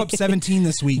 they gave up 17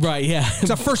 this week. Right, yeah. It's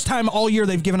the first time all year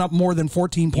they've given up more than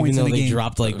 14 points in a game. Even though they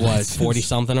dropped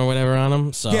 40-something or whatever on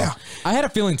them. So yeah. I had a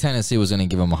feeling Tennessee was going to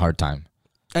give them a hard time.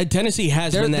 Tennessee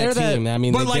has been that team. I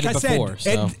mean, but they did it before.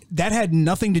 That had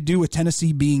nothing to do with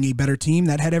Tennessee being a better team.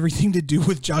 That had everything to do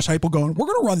with Josh Heupel going, we're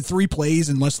going to run 3 plays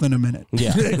in less than a minute.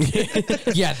 Yeah.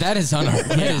 Yeah, that is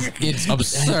it's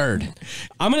absurd.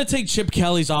 I'm going to take Chip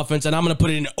Kelly's offense and I'm going to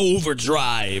put it in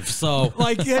overdrive. So,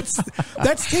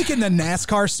 that's taking the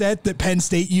NASCAR set that Penn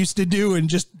State used to do and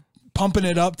just pumping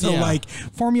it up to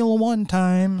Formula One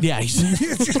time. Yeah,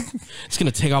 it's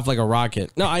going to take off like a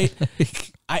rocket. No,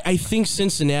 I think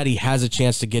Cincinnati has a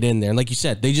chance to get in there. And like you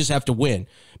said, they just have to win.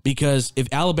 Because if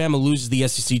Alabama loses the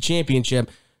SEC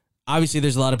championship, obviously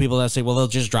there's a lot of people that say, well, they'll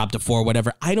just drop to 4 or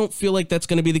whatever. I don't feel like that's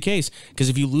going to be the case. Because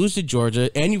if you lose to Georgia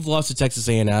and you've lost to Texas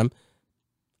A&M,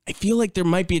 I feel like there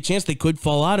might be a chance they could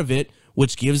fall out of it,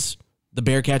 which gives the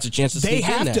Bearcats a chance to sneak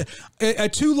in there. A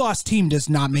 2-loss team does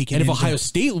not make it. And if Ohio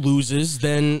State loses,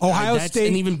 then that's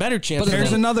an even better chance. But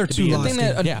there's another 2-loss team.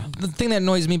 The thing that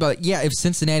annoys me about if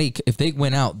Cincinnati, if they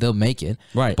win out, they'll make it.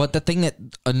 Right. But the thing that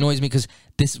annoys me, because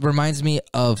this reminds me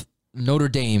of Notre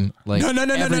Dame. Like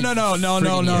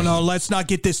No. Let's not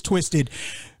get this twisted.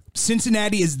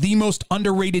 Cincinnati is the most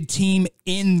underrated team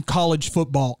in college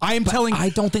football. I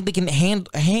don't think they can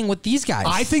hang with these guys.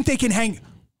 I think they can hang.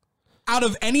 Out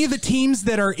of any of the teams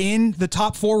that are in the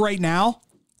top 4 right now,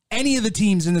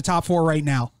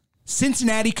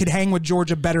 Cincinnati could hang with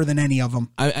Georgia better than any of them.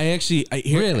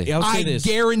 Really? I'll say this.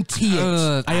 Guarantee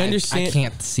it. I understand. I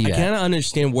can't see that. I kind of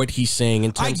understand what he's saying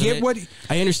in terms of it.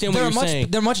 I understand what you're saying.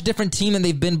 They're a much different team than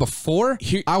they've been before.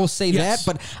 I will say that,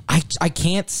 but I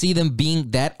can't see them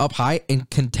being that up high and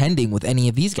contending with any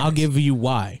of these guys. I'll give you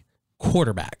why.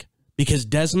 Quarterback. Because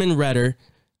Desmond Ritter,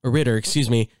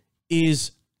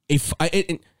 is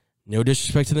no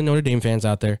disrespect to the Notre Dame fans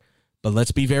out there, but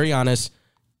let's be very honest.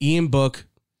 Ian Book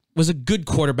was a good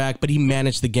quarterback, but he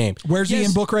managed the game. Where's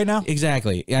Ian Book right now?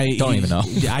 Exactly. Don't even know.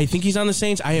 I think he's on the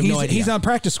Saints. I have no idea. He's on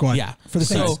practice squad. Yeah. For the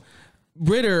Saints. So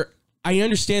Ritter, I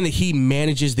understand that he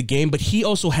manages the game, but he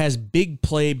also has big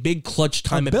play, big clutch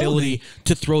time ability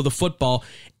to throw the football.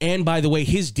 And by the way,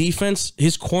 his defense,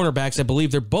 his cornerbacks, I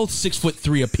believe they're both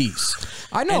 6'3" apiece.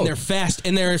 I know. And they're fast,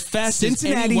 and they're as fast as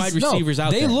any wide receivers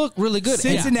out there. They look really good.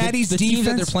 Cincinnati's the teams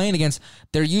that they're playing against,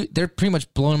 they're pretty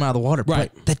much blowing them out of the water.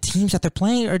 Right. But the teams that they're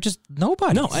playing are just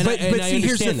nobody. No, But see,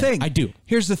 here's the thing. I do.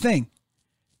 Here's the thing.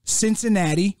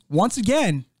 Cincinnati, once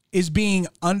again, is being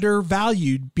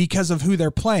undervalued because of who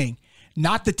they're playing,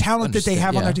 not the talent that they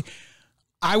have on their team.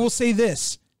 I will say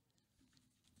this.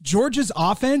 Georgia's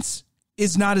offense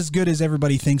is not as good as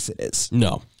everybody thinks it is.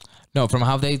 No, from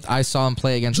how I saw them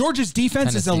play against Georgia's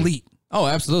defense is elite. Oh,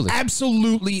 absolutely.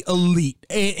 Absolutely elite.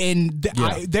 And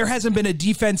there hasn't been a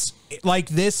defense like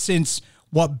this since,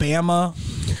 Bama?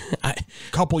 A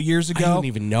couple years ago? I don't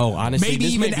even know, honestly. Maybe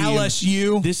even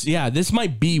LSU. This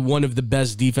might be one of the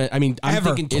best defense. I mean, I'm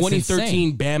thinking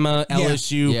 2013 Bama,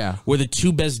 LSU were the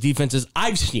two best defenses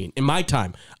I've seen in my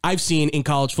time. I've seen in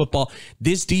college football.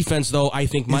 This defense, though, I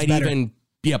think might even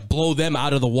blow them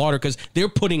out of the water because they're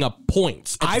putting up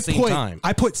points at the same time.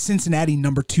 I put Cincinnati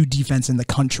number 2 defense in the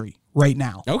country right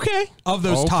now. Okay. Of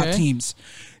those top teams.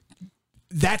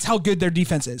 That's how good their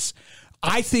defense is.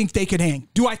 I think they could hang.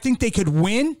 Do I think they could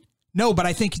win? No, but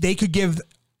I think they could give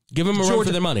them a run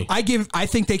for their money. I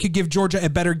think they could give Georgia a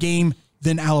better game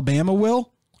than Alabama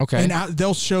will. Okay. And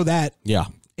they'll show that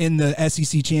in the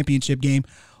SEC championship game.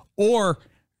 Or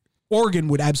Oregon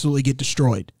would absolutely get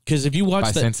destroyed. Because if you watch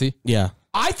Cincy? Yeah.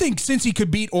 I think Cincy could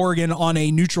beat Oregon on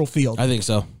a neutral field. I think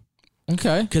so.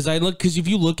 Okay. Because if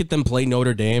you look at them play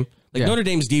Notre Dame, Notre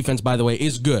Dame's defense, by the way,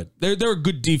 is good. They're a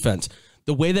good defense.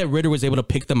 The way that Ritter was able to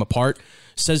pick them apart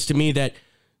says to me that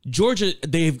Georgia's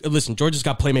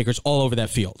got playmakers all over that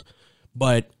field,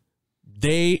 but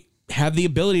they have the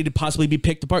ability to possibly be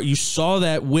picked apart. You saw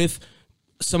that with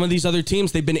some of these other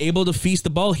teams. They've been able to feast the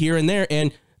ball here and there,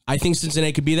 and I think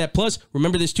Cincinnati could be that. Plus,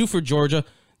 remember this too for Georgia.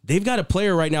 They've got a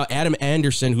player right now, Adam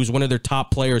Anderson, who's one of their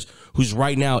top players, who's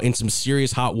right now in some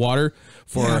serious hot water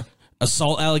for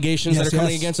assault allegations that are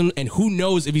coming against him. And who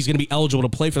knows if he's going to be eligible to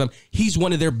play for them. He's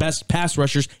one of their best pass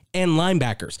rushers and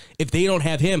linebackers. If they don't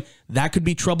have him, that could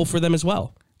be trouble for them as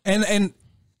well. And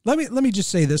let me just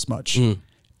say this much.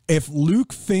 If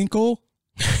Luke Finkel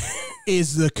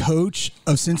is the coach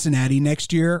of Cincinnati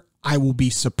next year, I will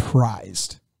be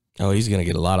surprised. Oh, he's going to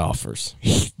get a lot of offers.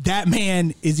 That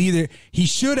man is he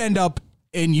should end up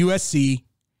in USC.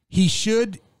 He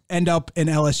should end up in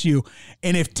LSU.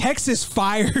 And if Texas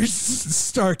fires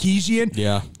Sarkisian,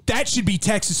 that should be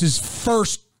Texas's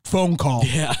first phone call.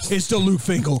 Yeah. Is to Luke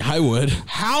Finkel. I would.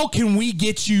 How can we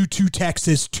get you to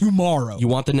Texas tomorrow? You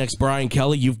want the next Brian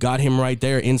Kelly? You've got him right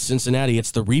there in Cincinnati.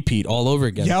 It's the repeat all over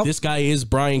again. Yep. This guy is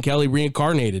Brian Kelly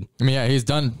reincarnated. I mean, he's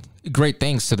done great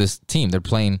things to this team. They're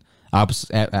playing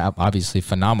obviously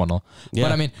phenomenal. Yeah.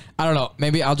 But I mean, I don't know.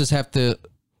 Maybe I'll just have to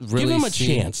really give him a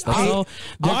chance. I'll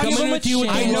give him a chance.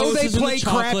 I know they play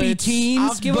crappy teams.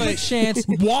 I'll give him a chance.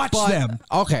 Watch them.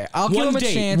 Okay, I'll give him a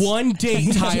chance. One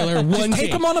date, Tyler.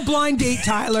 Take him on a blind date,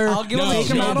 Tyler. I'll give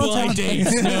him no blind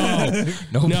dates.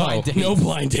 No blind dates. No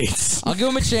blind dates. I'll give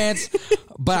him a chance,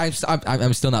 but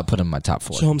I'm still not putting him in my top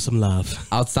 4. Show him some love.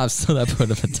 I'll still not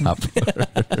putting him in top 4.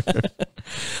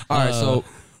 All right, so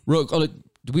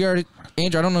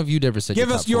Andrew, I don't know if you'd ever said.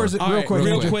 Give us yours real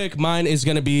quick. Mine is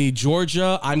going to be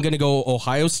Georgia. I'm going to go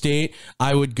Ohio State.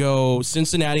 I would go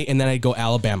Cincinnati, and then I'd go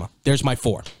Alabama. There's my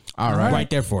 4. All right, right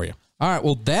there for you. All right.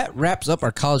 Well, that wraps up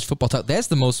our college football talk. That's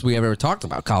the most we ever talked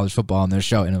about college football on their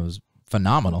show, and it was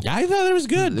phenomenal. Yeah, I thought it was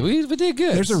good. We did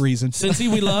good. There's a reason. Cincy,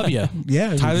 we love you.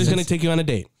 Yeah, Tyler's going to take you on a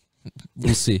date.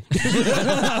 We'll see.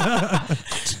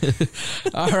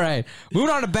 All right. Moving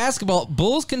on to basketball.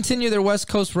 Bulls continue their West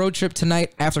Coast road trip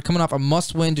tonight after coming off a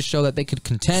must-win to show that they could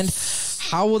contend.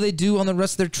 How will they do on the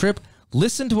rest of their trip?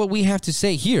 Listen to what we have to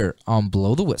say here on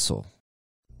Blow the Whistle.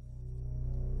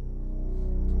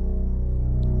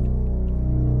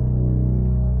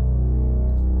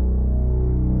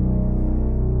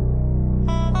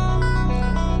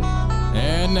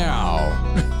 And now,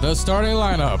 the starting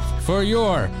lineup for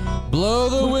your Blow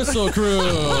the Whistle crew.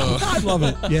 I love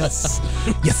it. Yes.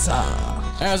 Yes, sir.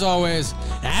 As always,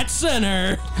 at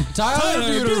center, Tyler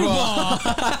Buterball.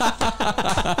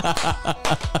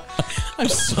 I'm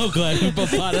so glad we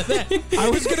both thought of that. I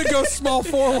was going to go small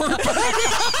forward.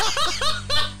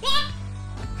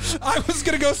 I was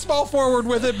going to go small forward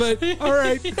with it, but all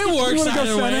right. It works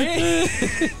either way.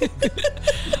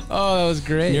 Oh, that was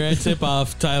great. You're at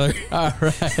tip-off, Tyler. All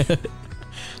right.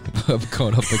 I'm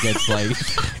going up against like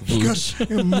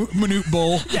Manute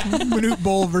Bowl. Yeah. Manute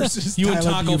Bowl versus you Tyler and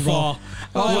Taco Buterball. Fall.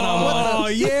 Oh,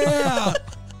 yeah.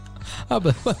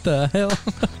 What the hell?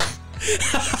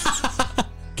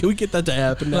 Can we get that to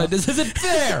happen now? This isn't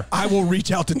fair. I will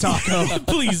reach out to Taco.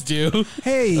 Please do.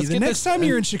 Hey, the next time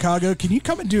you're in Chicago, can you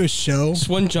come and do a show? Just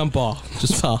one jump ball.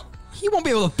 Just all. He won't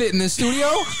be able to fit in this studio.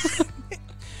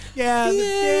 Yeah,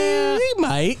 he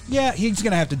might. Yeah, he's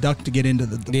going to have to duck to get into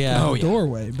the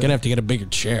doorway. But Gonna have to get a bigger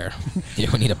chair. Yeah,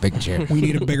 we need a big chair. we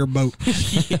need a bigger boat.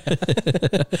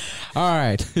 All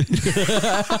right.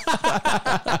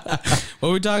 What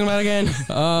were we talking about again?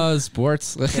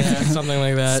 Sports. Yeah, something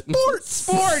like that.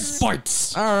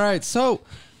 Sports. All right. So,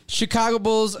 Chicago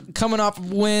Bulls coming off a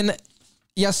win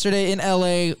yesterday in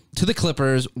LA to the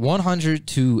Clippers,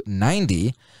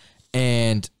 100-90,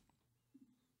 and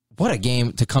what a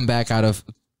game to come back out of,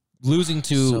 losing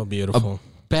to so beautiful.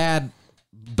 A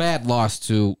bad loss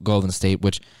to Golden State,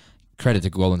 which credit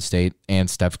to Golden State and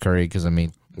Steph Curry, because I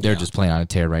mean they're just playing on a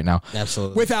tear right now.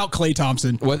 Absolutely. Without Klay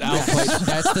Thompson. Without Klay,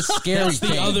 that's the scary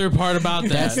thing. The other part about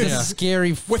that. That's the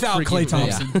scary. Without Klay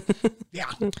Thompson.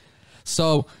 Yeah.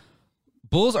 So,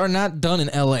 Bulls are not done in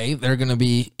LA. They're going to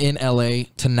be in LA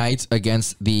tonight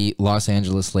against the Los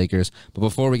Angeles Lakers. But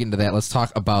before we get into that, let's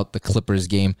talk about the Clippers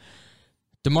game.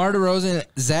 DeMar DeRozan,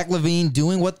 Zach LaVine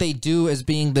doing what they do as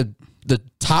being the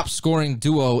top scoring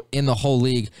duo in the whole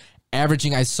league,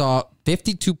 averaging, I saw,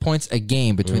 52 points a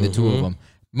game between the two of them.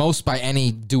 Most by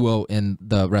any duo in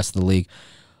the rest of the league.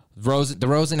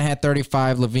 DeRozan had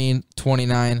 35, LaVine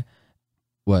 29.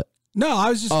 What? No, I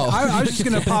was just I was just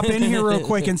going to pop in here real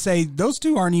quick and say those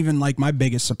two aren't even like my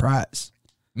biggest surprise.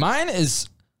 Mine is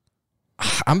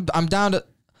I'm down to,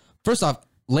 first off,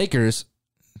 Lakers.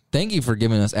 Thank you for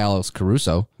giving us Alex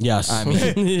Caruso. Yes. I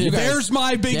mean, you guys, there's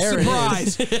my big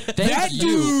surprise. That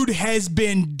dude has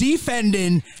been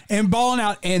defending and balling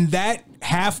out, and that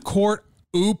half court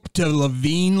oop to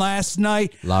LaVine last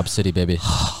night. Lob City, baby.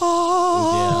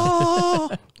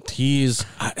 Yeah.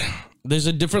 There's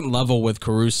a different level with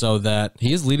Caruso that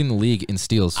he is leading the league in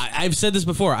steals. I've said this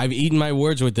before. I've eaten my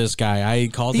words with this guy. I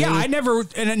called him. Yeah, I never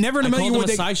in a million called him a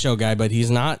sideshow guy, but he's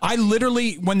not. I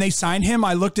literally, when they signed him,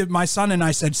 I looked at my son and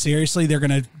I said, "Seriously, they're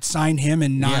going to sign him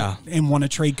and not and want to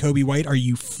trade Kobe White? Are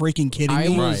you freaking kidding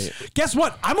me?" Right. Guess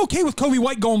what? I'm okay with Kobe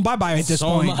White going bye-bye at this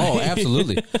point. Oh,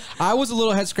 absolutely. I was a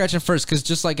little head scratching first because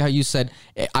just like how you said,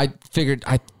 I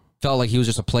felt like he was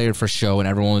just a player for show,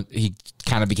 and he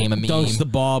kind of became a meme. Dunks the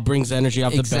ball, brings energy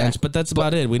off the bench, but that's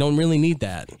about it. We don't really need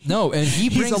that. No, and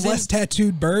he's a less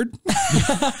tattooed bird.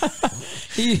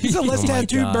 He's a less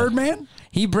tattooed bird, man.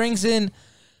 He brings in.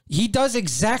 He does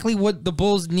exactly what the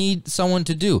Bulls need someone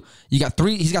to do. He's got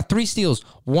 3 steals,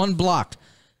 1 blocked,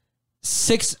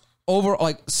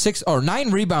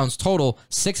 9 rebounds total.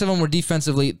 6 of them were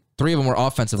defensively. 3 of them were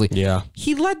offensively. Yeah.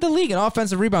 He led the league in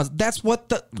offensive rebounds. That's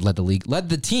what led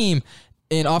the team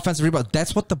in offensive rebounds.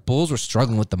 That's what the Bulls were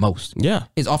struggling with the most. Yeah.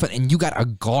 Is offense, and you got a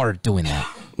guard doing that.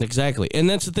 Exactly. And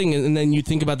that's the thing. And then you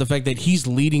think about the fact that he's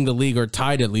leading the league, or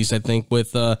tied at least, I think,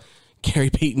 with Gary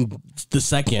Payton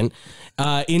II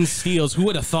in steals. Who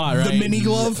would have thought, right? The mini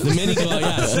glove? The mini glove,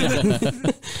 yes.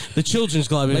 The children's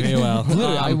glove, if you will.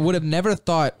 Literally, I would have never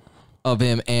thought of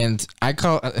him, and I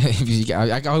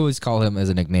always call him as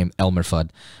a nickname Elmer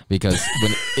Fudd, because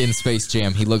when in Space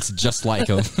Jam he looks just like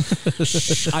him.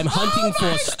 I'm hunting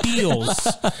for steals.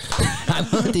 I'm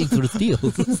hunting for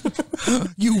steals.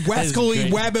 You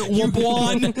wascally wabbit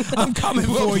Wabwan, I'm coming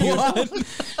for you.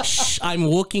 I'm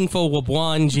looking for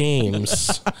LeBron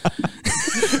James.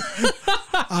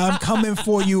 I'm coming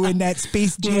for you in that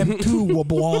Space Jam 2,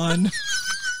 Wabwan.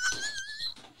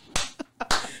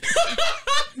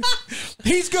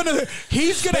 He's gonna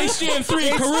Space Jam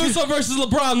 3, Caruso versus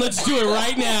LeBron. Let's do it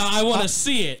right now. I want to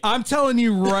see it. I'm telling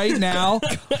you right now,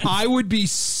 I would be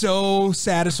so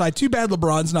satisfied. Too bad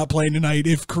LeBron's not playing tonight.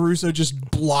 If Caruso just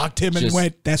blocked him and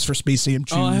went, that's for Space Jam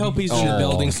 2. Oh, I hope he's in a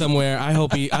building somewhere. I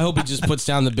hope he just puts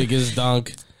down the biggest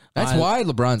dunk. That's why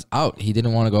LeBron's out. He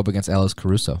didn't want to go up against Alex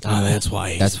Caruso. Oh, that's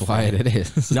why. That's why it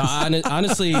is. No,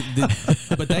 honestly,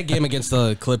 but that game against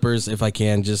the Clippers, if I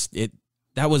can,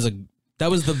 that was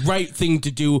the right thing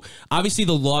to do. Obviously,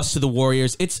 the loss to the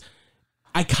Warriors.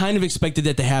 I kind of expected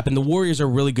that to happen. The Warriors are a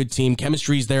really good team.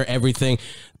 Chemistry's there, everything.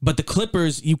 But the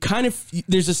Clippers,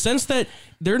 there's a sense that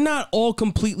they're not all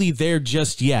completely there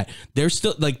just yet. They're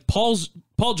still like Paul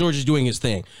George is doing his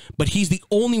thing, but he's the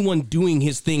only one doing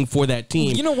his thing for that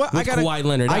team. You know what? Kawhi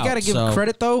Leonard I gotta give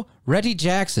credit though. Reggie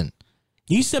Jackson.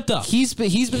 He stepped up. He's been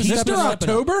Mr.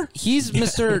 October. He's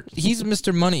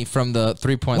Mr. Money from the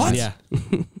 3-point line. Yeah.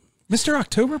 Mr.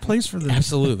 October plays for the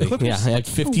Absolutely. Clippers? Yeah, at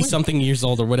 50-something years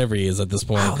old or whatever he is at this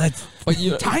point. Wow, that's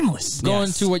timeless.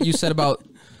 Going to what you said about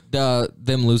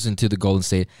them losing to the Golden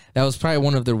State, that was probably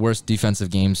one of their worst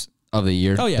defensive games of the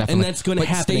year. Oh, yeah, definitely. and that's going to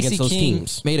happen Stacey against those King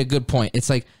teams. Made a good point. It's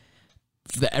like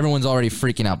everyone's already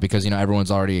freaking out because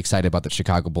everyone's already excited about the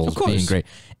Chicago Bulls being great.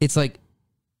 It's like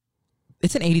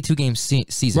it's an 82-game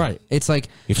season. Right. It's like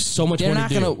you have so much more to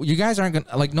do. You guys aren't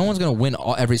gonna no one's gonna win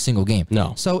every single game.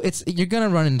 No. So you're gonna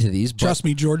run into these. Trust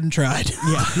me, Jordan tried.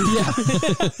 Yeah.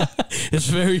 It's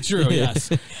very true.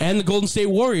 Yes. And the Golden State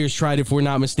Warriors tried, if we're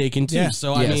not mistaken, too. Yeah.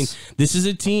 So I mean, this is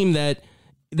a team that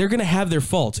they're going to have their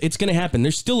faults. It's going to happen.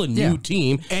 They're still a new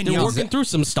team, and they're working through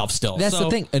some stuff still. That's the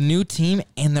thing. A new team,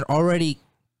 and they're already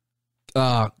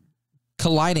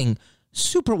colliding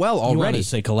super well already. You wanted to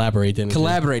say collaborate, didn't you?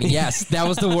 Collaborating, yes. That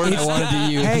was the word I wanted to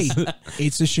use. Hey,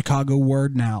 it's a Chicago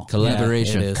word now.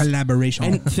 Collaboration. Yeah, it is. Collaboration.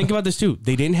 And think about this, too.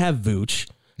 They didn't have Vooch.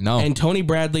 No. And Tony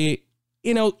Bradley,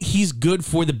 he's good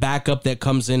for the backup that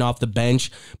comes in off the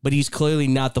bench, but he's clearly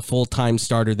not the full-time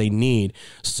starter they need.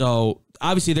 So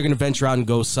obviously they're going to venture out and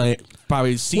go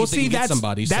probably see if they can get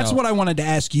somebody. That's what I wanted to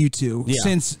ask you two,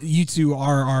 since you two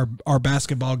are our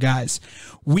basketball guys.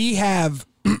 We have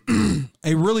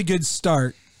a really good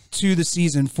start to the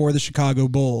season for the Chicago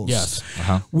Bulls. Yes.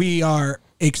 We are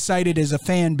excited as a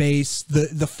fan base.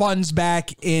 The fun's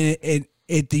back at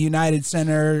the United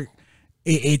Center.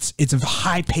 It's a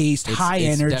high-paced,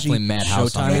 high-energy. It's definitely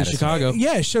Madhouse Showtime in Chicago.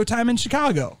 Yeah, Showtime in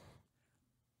Chicago.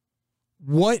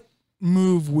 What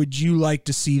move would you like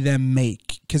to see them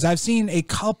make? Because I've seen a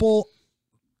couple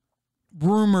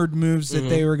rumored moves that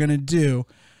they were going to do.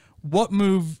 What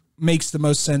move makes the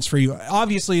most sense for you?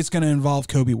 Obviously, it's going to involve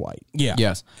Kobe White. Yeah.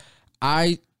 Yes.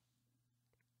 I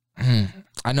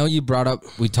know you brought up,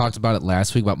 we talked about it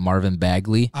last week about Marvin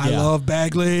Bagley. I love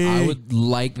Bagley. I would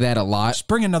like that a lot. Just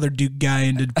bring another Duke guy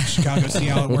into Chicago, see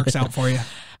how it works out for you.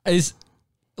 Is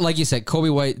like you said, Kobe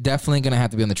White definitely going to have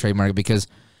to be on the trade market because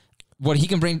what he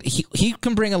can bring, he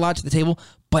can bring a lot to the table,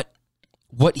 but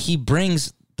what he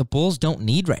brings, the Bulls don't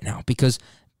need right now because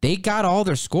they got all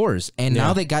their scores and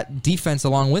now they got defense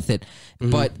along with it,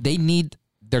 but they need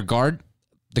their guard.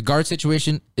 The guard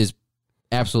situation is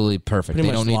absolutely perfect. Pretty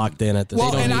they much don't locked in at this.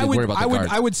 Well, point. and I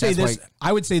would say That's this.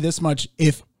 I would say this much: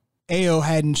 if Ao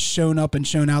hadn't shown up and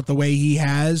shown out the way he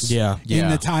has, in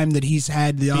the time that he's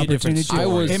had the opportunity,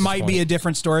 it might be a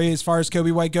different story as far as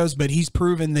Kobe White goes. But he's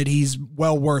proven that he's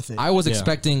well worth it. I was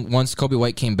expecting once Kobe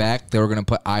White came back, they were going to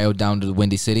put Io down to the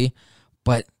Windy City,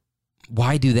 but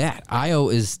why do that? Io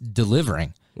is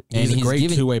delivering. He's a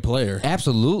great two-way player.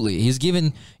 Absolutely. He's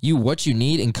giving you what you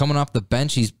need, and coming off the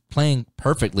bench, he's playing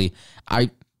perfectly.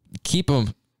 I keep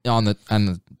him on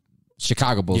the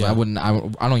Chicago Bulls. Yeah.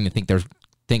 I don't even think they're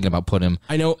thinking about putting him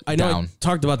I down.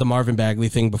 Talked about the Marvin Bagley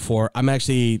thing before. I'm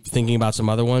actually thinking about some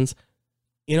other ones.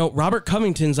 Robert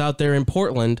Covington's out there in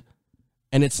Portland,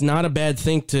 and it's not a bad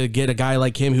thing to get a guy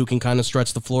like him who can kind of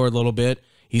stretch the floor a little bit.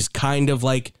 He's kind of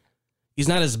like, he's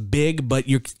not as big, but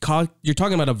you're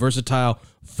talking about a versatile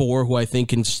four who I think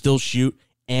can still shoot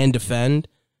and defend.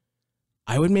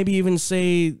 I would maybe even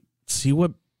say see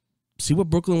what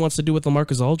Brooklyn wants to do with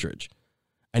LaMarcus Aldridge.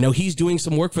 I know he's doing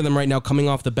some work for them right now coming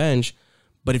off the bench,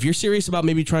 but if you're serious about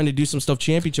maybe trying to do some stuff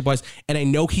championship-wise, and I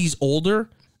know he's older,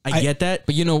 I get that.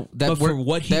 But for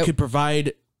what he could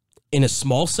provide in a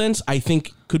small sense, I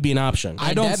think could be an option.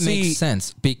 Makes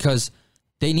sense because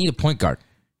they need a point guard.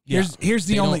 Here's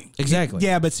the only exactly.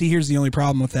 Yeah, but see, here's the only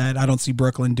problem with that. I don't see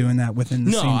Brooklyn doing that within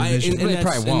the same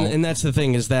division. And that's the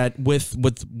thing is that with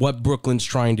what Brooklyn's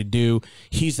trying to do,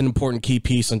 he's an important key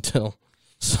piece until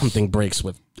something breaks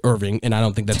with Irving, and I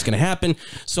don't think that's going to happen.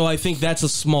 So I think that's a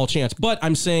small chance. But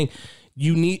I'm saying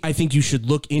I think you should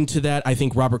look into that. I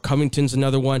think Robert Covington's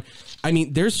another one. I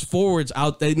mean, there's forwards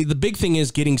out there. I mean, the big thing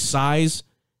is getting size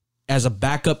as a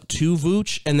backup to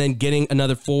Vooch and then getting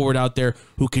another forward out there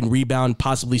who can rebound,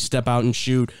 possibly step out and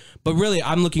shoot. But really,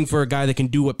 I'm looking for a guy that can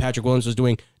do what Patrick Williams was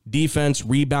doing: defense,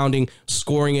 rebounding,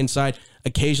 scoring inside,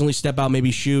 occasionally step out,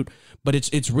 maybe shoot. But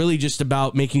it's really just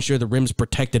about making sure the rim's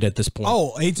protected at this point.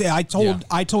 Oh, I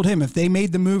told him if they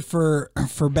made the move for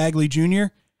Bagley Jr.,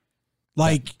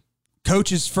 like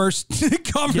coach's first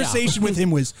conversation with him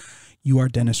was, "You are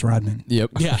Dennis Rodman. Yep.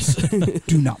 Yes.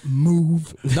 Do not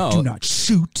move. No. Do not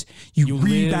shoot. You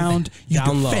rebound. You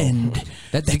defend. Low.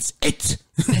 That's it."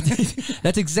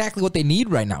 That's exactly what they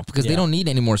need right now because they don't need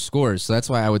any more scores. So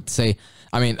that's why I would say,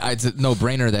 I mean, it's a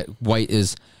no-brainer that White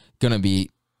is going to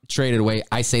be traded away.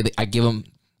 I say that I give him,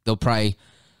 they'll probably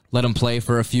let him play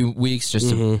for a few weeks just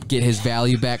to get his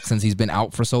value back since he's been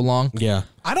out for so long. Yeah.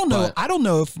 I don't know. I don't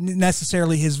know if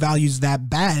necessarily his value's that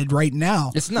bad right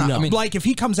now. It's not. No. I mean, like if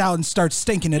he comes out and starts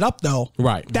stinking it up though.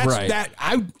 Right. That's right. that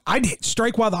I'd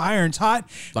strike while the iron's hot.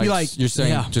 Be like, you're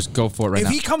saying, just go for it right if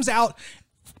now. he comes out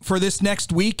for this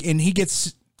next week and he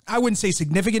gets, I wouldn't say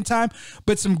significant time,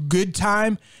 but some good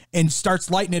time and starts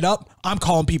lighting it up, I'm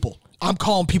calling people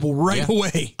right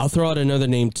away. I'll throw out another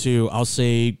name too. I'll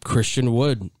say Christian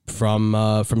Wood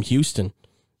from Houston.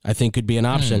 I think could be an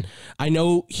option. I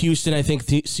know Houston, I think,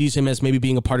 sees him as maybe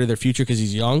being a part of their future because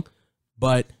he's young.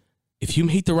 But if you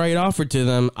make the right offer to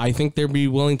them, I think they'd be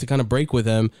willing to kind of break with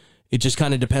him. It just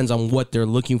kind of depends on what they're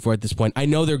looking for at this point. I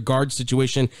know their guard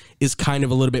situation is kind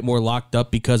of a little bit more locked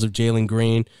up because of Jalen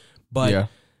Green, but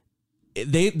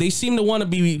they seem to want to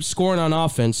be scoring on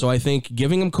offense. So I think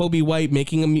giving him Kobe White,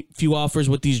 making him a few offers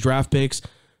with these draft picks.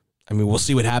 I mean, we'll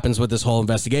see what happens with this whole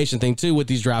investigation thing too with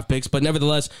these draft picks. But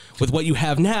nevertheless, with what you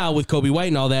have now with Kobe White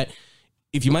and all that,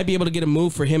 if you might be able to get a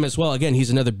move for him as well. Again, he's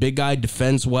another big guy,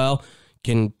 defends well,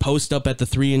 can post up at the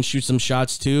 3 and shoot some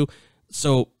shots too.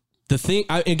 So the thing,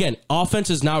 again, offense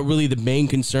is not really the main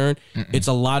concern. It's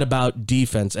a lot about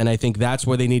defense, and I think that's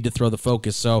where they need to throw the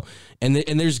focus. So, and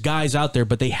there's guys out there,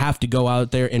 but they have to go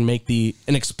out there and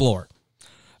and explore.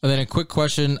 And then a quick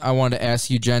question I wanted to ask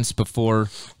you, gents, before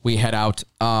we head out.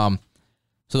 So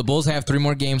the Bulls have 3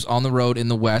 more games on the road in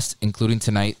the West, including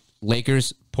tonight.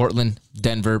 Lakers, Portland,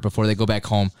 Denver, before they go back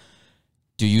home.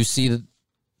 Do you see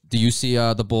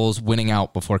the Bulls winning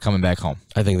out before coming back home?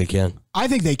 I think they can. I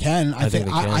think they can. I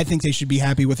think they should be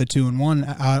happy with a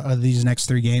 2-1 out of these next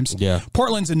 3 games. Yeah.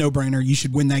 Portland's a no-brainer. You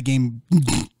should win that game.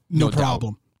 No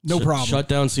problem. No problem. Shut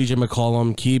down CJ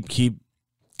McCollum.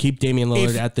 Keep Damian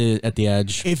Lillard at the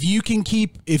edge. If you can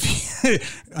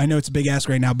I know it's a big ask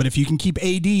right now, but if you can keep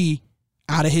AD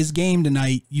out of his game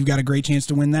tonight, you've got a great chance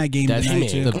to win that game tonight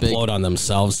too. Blow it on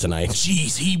themselves tonight.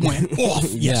 Jeez, he went off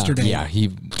yesterday. Yeah, he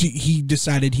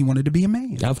decided he wanted to be a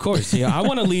man. Of course, yeah. I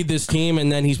want to lead this team,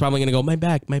 and then he's probably going to go, my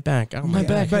back, oh, my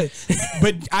back. But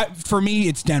for me,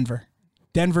 it's Denver.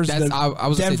 Denver's going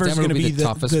to be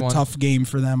the tough game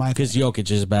for them, I think. Because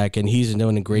Jokic is back, and he's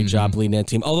doing a great job leading that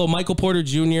team. Although Michael Porter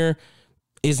Jr.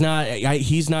 is not,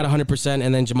 he's not 100%,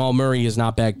 and then Jamal Murray is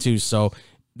not back too. So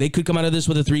they could come out of this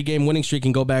with a 3-game winning streak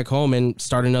and go back home and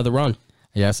start another run.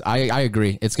 Yes, I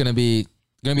agree. It's going to be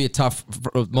a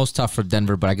most tough for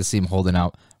Denver, but I can see him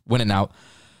winning out.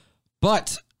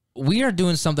 But we are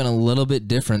doing something a little bit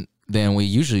different than we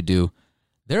usually do.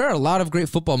 There are a lot of great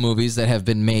football movies that have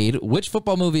been made. Which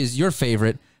football movie is your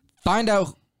favorite? Find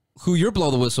out who your Blow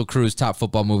the Whistle crew's top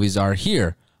football movies are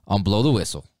here on Blow the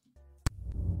Whistle.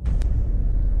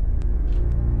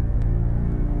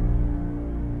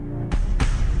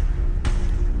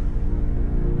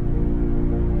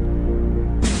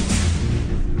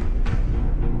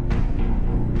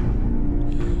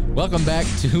 Welcome back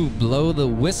to Blow the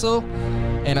Whistle.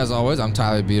 And as always, I'm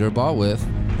Tyler Buterball with...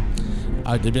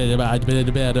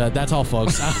 That's all,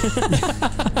 folks.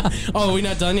 Oh, we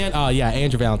not done yet? Oh, yeah,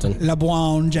 Andrew Valentin.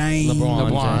 LeBron James.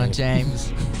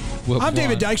 I'm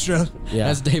David Dykstra. Yeah.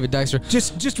 That's David Dykstra.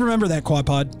 Just remember that, Quad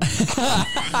Pod.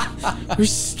 We're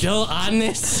still on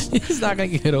this? He's not going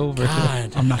to get over it.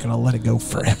 I'm not going to let it go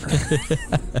forever.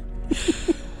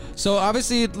 So,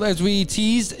 obviously, as we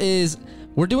teased,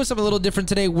 we're doing something a little different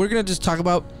today. We're going to just talk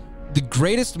about the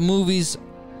greatest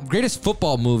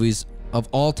football movies of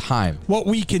all time. What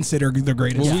we consider the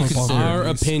greatest football movies.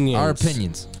 Our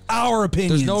opinions.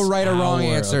 There's no right or wrong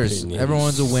answers.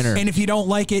 Everyone's a winner. And if you don't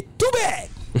like it, too bad.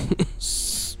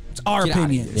 It's our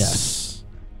opinions. Yes.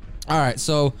 All right.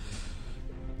 So,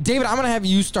 David, I'm going to have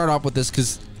you start off with this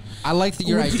because I like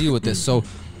your idea with this. So,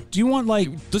 do you want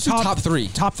let's do top 3.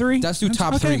 Top 3? Let's do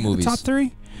top 3 movies. Top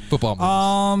 3?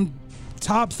 Football movies.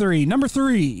 Top 3. Number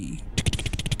 3.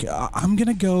 I'm going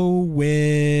to go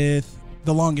with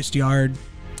The Longest Yard.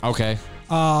 Okay.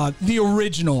 The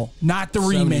original, not the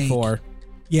remake. 74.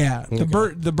 Yeah, the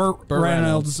Burt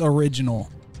Reynolds original.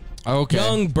 Okay.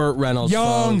 Young Burt Reynolds.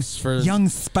 folks, Young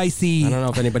spicy. I don't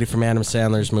know if anybody from Adam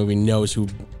Sandler's movie knows who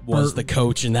was the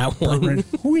coach in that one.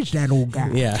 Who is that old guy?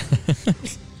 Yeah.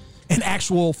 An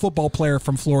actual football player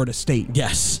from Florida State.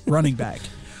 Yes. Running back.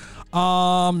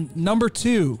 Number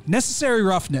 2, Necessary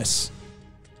Roughness.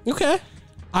 Okay.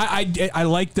 I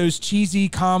like those cheesy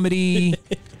comedy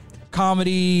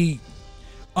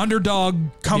underdog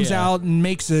comes out and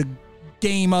makes a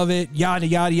game of it, yada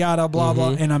yada yada, blah blah.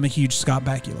 And I'm a huge Scott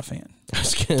Bakula fan. I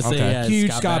was gonna say,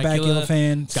 huge Scott Bakula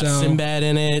fan. It's got Sinbad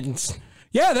in it.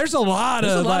 Yeah, there's a lot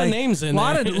of names in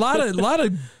there. lot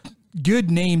of good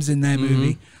names in that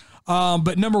movie.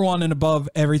 But number 1 and above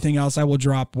everything else, I will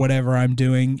drop whatever I'm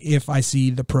doing if I see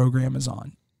the program is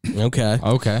on. Okay.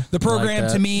 The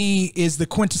program to me is the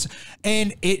quintessence,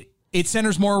 and it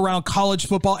centers more around college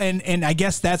football, and I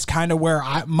guess that's kind of where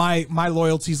my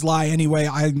loyalties lie anyway.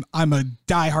 I'm a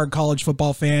diehard college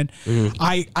football fan.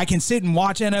 I can sit and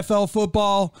watch NFL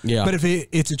football, but if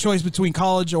it's a choice between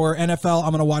college or NFL,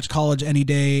 I'm going to watch college any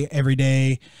day, every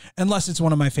day, unless it's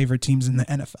one of my favorite teams in the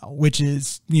NFL, which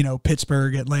is,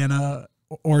 Pittsburgh, Atlanta,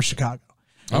 or Chicago.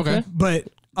 Okay. But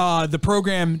the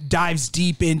program dives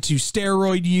deep into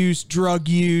steroid use, drug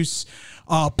use,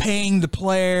 paying the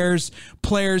players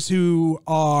who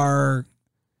are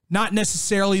not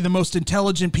necessarily the most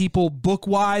intelligent people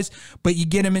book-wise, but you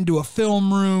get them into a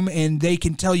film room and they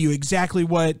can tell you exactly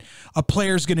what a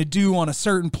player's going to do on a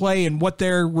certain play and what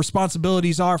their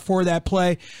responsibilities are for that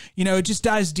play. It just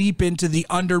dives deep into the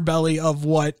underbelly of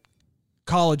what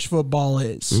college football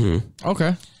is.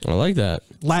 Okay. I like that.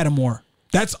 Lattimore.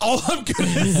 That's all I'm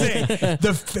going to say.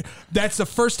 That's the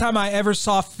first time I ever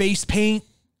saw face paint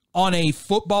on a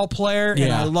football player,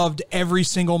 and I loved every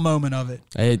single moment of it.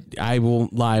 I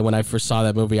won't lie. When I first saw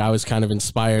that movie, I was kind of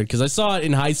inspired because I saw it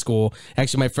in high school,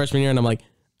 actually my freshman year, and I'm like,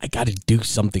 I got to do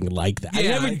something like that. I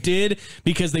never did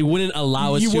because they wouldn't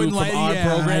allow us to from our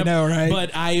program. I know, right?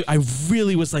 But I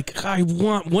really was like, I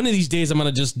want one of these days I'm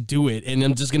going to just do it, and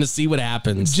I'm just going to see what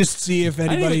happens. Just see if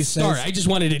anybody says. I just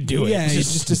wanted to do it. Yeah,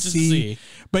 just to see.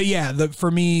 But yeah,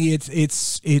 for me,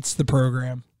 it's the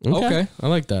program. Okay. I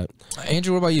like that.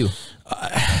 Andrew, what about you?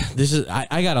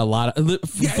 I got a lot of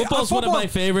football's one of my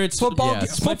favorites.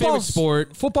 It's my favorite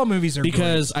sport. Football movies are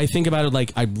because great. I think about it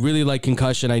like I really like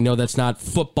Concussion. I know that's not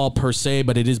football per se,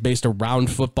 but it is based around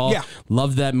football. Yeah.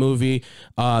 Love that movie.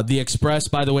 The Express,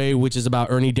 by the way, which is about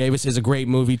Ernie Davis, is a great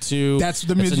movie too. That's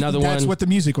the music. Another one. That's what the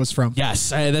music was from. Yes,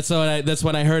 that's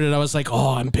when I heard it. I was like,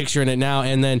 oh, I'm picturing it now.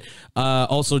 And then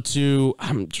also too,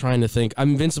 I'm trying to think.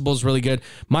 Invincible is really good.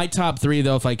 My top 3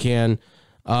 though, if I can.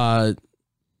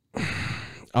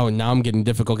 Oh, now I'm getting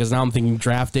difficult because now I'm thinking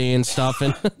Draft Day and stuff.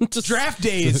 And Draft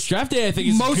Day, I think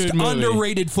is most a good movie.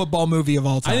 underrated football movie of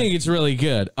all time. I think it's really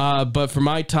good. But for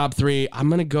my top 3, I'm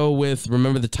gonna go with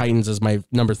Remember the Titans as my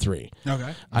number 3.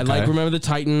 Okay. I like Remember the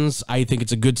Titans. I think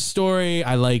it's a good story.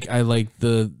 I like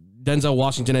the Denzel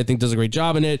Washington. I think does a great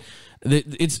job in it.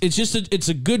 It's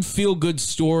a good feel good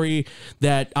story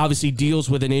that obviously deals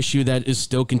with an issue that is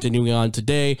still continuing on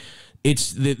today.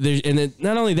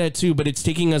 Not only that too, but it's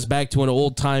taking us back to an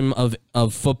old time of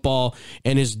football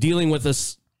and is dealing with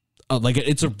us like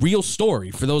it's a real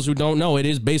story. For those who don't know, it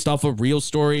is based off a real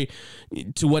story.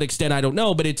 To what extent, I don't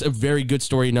know, but it's a very good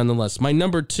story nonetheless. My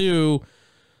number 2.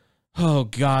 Oh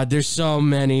God, there's so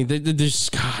many. There's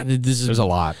a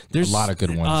lot. There's a lot of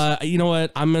good ones. You know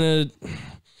what? I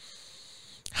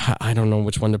don't know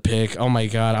which one to pick. Oh my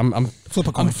God, I'm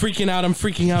freaking out.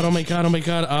 Oh my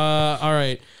God. All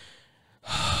right.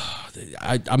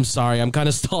 I'm sorry. I'm kind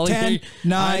of stalling. 10,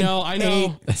 9, I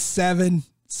know. 8, 7,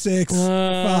 6,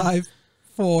 5,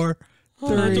 4,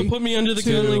 3. Don't put me under the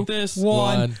gun like this.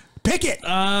 1. Pick it.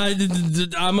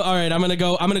 I'm all right. I'm gonna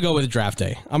go with Draft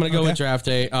Day. With Draft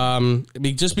Day.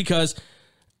 Just because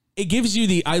it gives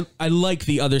you I like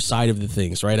the other side of the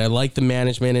things, right? I like the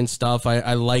management and stuff.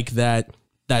 I like that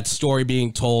story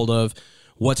being told of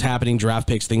what's happening, draft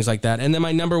picks, things like that. And then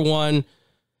my number one,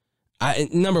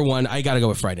 I got to go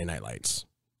with Friday Night Lights.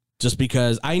 Just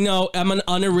because I know I'm an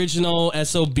unoriginal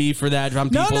SOB for that.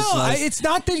 It's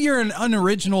not that you're an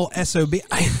unoriginal SOB.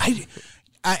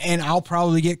 And I'll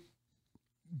probably get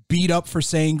beat up for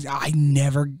saying I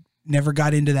never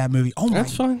got into that movie. Oh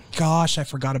my gosh, I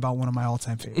forgot about one of my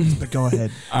all-time favorites. But go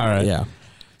ahead. All right. Yeah.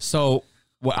 So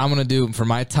what I'm gonna do for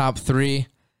my top 3, I'm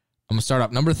gonna start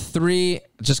up number 3,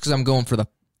 just because I'm going for the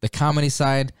comedy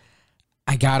side.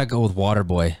 I gotta go with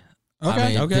Waterboy.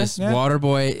 Okay. This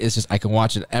Waterboy is just, I can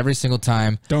watch it every single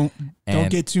time. Don't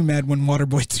get too mad when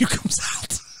Waterboy 2 comes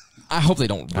out. I hope they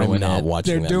don't ruin I'm not it.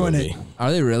 watching They're that doing movie. it.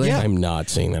 Are they really? Yeah. I'm not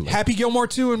seeing that movie. Happy Gilmore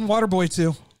 2 and Waterboy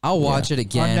 2. I'll watch it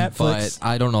again, On Netflix. but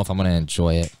I don't know if I'm going to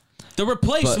enjoy it. The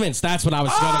Replacements. That's what I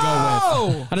was going to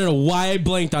go with. I don't know why I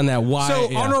blanked on that. Why?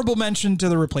 So honorable mention to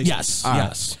the Replacements. Yes.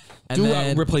 Yes. And Do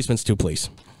then- Replacements 2, please.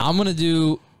 I'm going to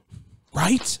do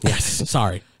Right? Yes.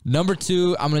 Sorry. number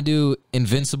 2. I'm going to do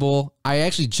Invincible. I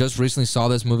actually just recently saw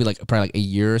this movie probably like a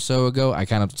year or so ago. I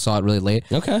kind of saw it really late.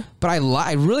 Okay. But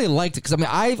I really liked it because,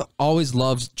 I've always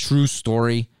loved true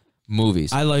story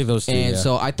movies. I like those two. And yeah.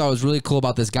 so I thought it was really cool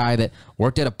about this guy that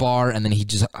worked at a bar and then he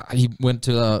went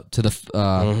to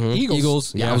the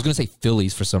Eagles. Yeah, I was gonna say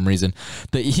Phillies for some reason.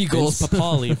 The Eagles, Vince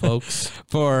Papale, folks,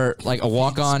 for like a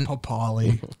walk on.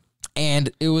 Papale.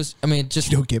 And it was,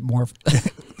 just You don't get more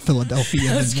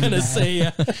Philadelphia. I was than gonna that. say,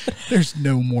 yeah. There's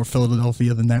no more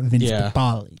Philadelphia than that Vince Yeah.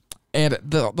 Papale. and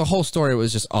the whole story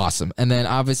was just awesome. And then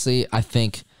obviously I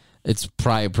think it's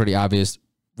probably pretty obvious.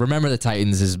 Remember the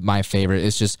Titans is my favorite.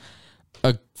 It's just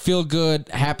a feel good,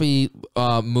 happy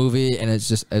movie, and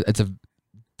it's a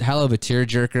hell of a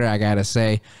tearjerker, I gotta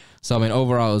say. So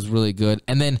overall, it was really good.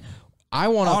 And then I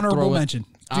want to Honorable mention.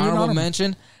 Honorable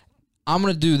mention. I'm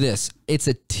gonna do this. It's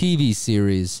a TV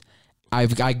series. I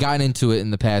got into it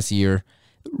in the past year.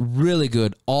 Really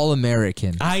good, All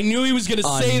American. I knew he was going to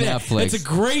On say that. Netflix. It's a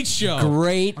great show.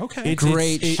 Great, Okay.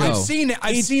 great show. I've seen it.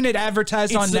 I've seen it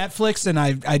advertised on it's a- Netflix, and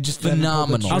I just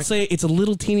Phenomenal. I'll say it's a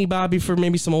little teeny bobby for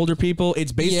maybe some older people.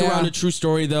 It's based Yeah. around a true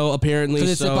story, though, apparently.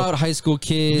 Because it's so. about high school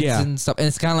kids Yeah. and stuff, and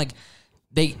it's kind of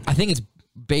like I think it's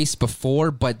based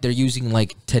before, but they're using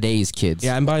like today's kids.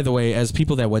 Yeah, and by the way, as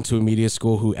people that went to a media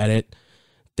school who edit,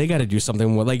 they got to do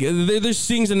something more. Like, there's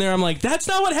things in there I'm like, that's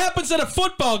not what happens at a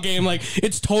football game. Like,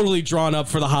 it's totally drawn up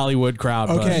for the Hollywood crowd.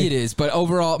 but- Okay. It is, but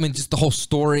overall, just the whole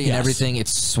story and Yes. everything,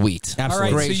 it's sweet. All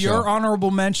Absolutely. right, Great so show. your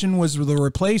honorable mention was The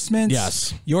Replacements.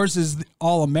 Yes. Yours is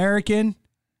All American.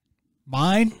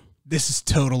 Mine, this is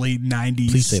totally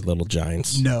 90s. Please say Little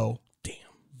Giants. No. Damn.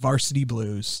 Varsity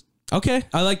Blues. Okay,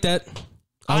 I like that.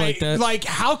 I like that. Like,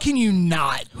 how can you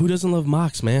not? Who doesn't love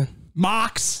Mox, man?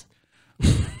 Mox.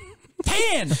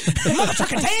 10.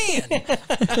 Motherfucking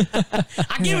 10.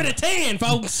 I give it a 10,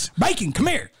 folks. Bacon, come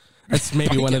here. That's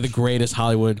maybe one of the greatest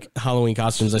Hollywood Halloween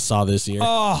costumes I saw this year.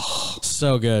 Oh.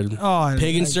 So good. Oh,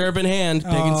 Pig and serpent hand.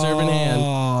 Pig and serpent hand.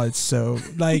 Oh, it's so,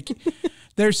 like,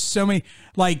 there's so many.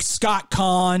 Like, Scott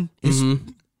Kahn is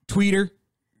Tweeter.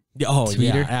 Oh,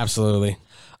 yeah, Tweeter. absolutely.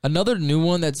 Another new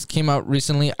one that's came out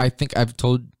recently. I think I've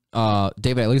told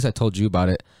David. At least I told you about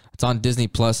it. It's on Disney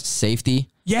Plus. Safety.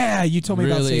 Yeah, you told me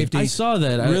about Really? Safety. I saw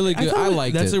that. Really good. I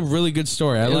liked That's it. a really good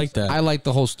story. I like that. I like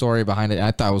the whole story behind it.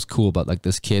 I thought it was cool about like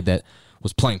this kid that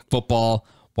was playing football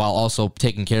while also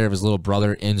taking care of his little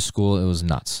brother in school. It was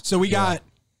nuts. So we got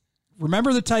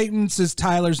Remember the Titans is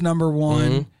Tyler's number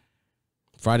one.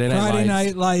 Friday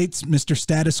Night Lights, Mr.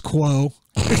 Status Quo,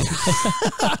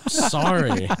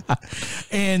 Sorry.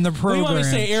 and the What do program. you want me to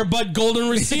say? Airbud Golden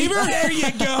Receiver? There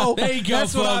you go. There you go,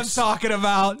 That's what I'm folks. talking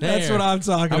about. That's There. what I'm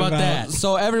talking How about that?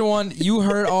 So everyone, you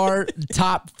heard our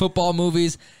top football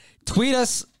movies. Tweet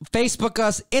us, Facebook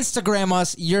us, Instagram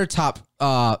us your top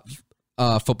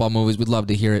football movies. We'd love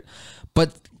to hear it.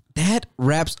 But that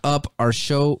wraps up our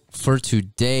show for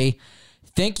today.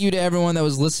 Thank you to everyone that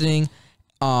was listening.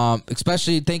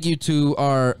 Especially thank you to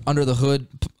our Under the Hood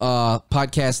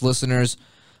podcast listeners.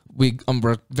 We're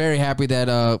very happy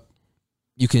that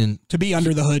you can To be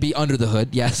under the hood. be under the hood.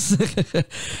 Yes.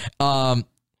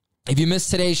 If you missed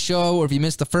today's show or if you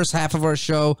missed the first half of our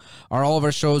show, all of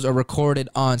our shows are recorded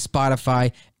on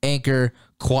Spotify, Anchor,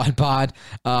 QuadPod,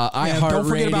 Don't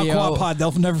forget about iHeartRadio, Quad Pod.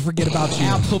 They'll never forget about you.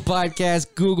 Apple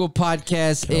Podcasts, Google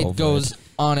Podcasts. It goes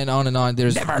on and on and on.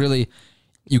 There's really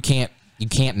you can't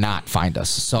not find us.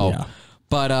 So,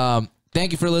 but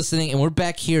thank you for listening, and we're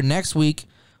back here next week,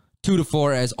 2 to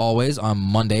 4 as always on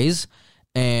Mondays,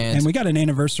 and we got an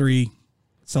anniversary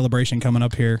celebration coming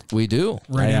up here we do.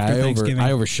 right after Thanksgiving.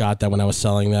 I overshot that when I was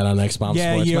selling that on X-Bomb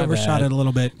yeah, Sports. you My overshot bad. it a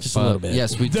little bit. Just a little bit.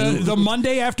 Yes, we do. The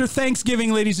Monday after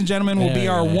Thanksgiving, ladies and gentlemen, will be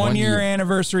our 1 year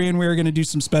anniversary, and we're going to do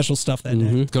some special stuff that day.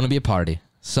 It's going to be a party.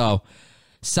 So,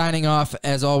 signing off,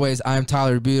 as always, I'm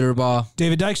Tyler Buterbaugh.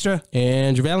 David Dykstra.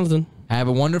 Andrew Valentin. Have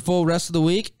a wonderful rest of the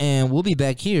week, and we'll be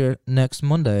back here next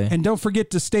Monday. And don't forget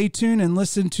to stay tuned and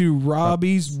listen to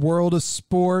Robbie's World of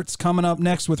Sports coming up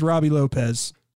next with Robbie Lopez.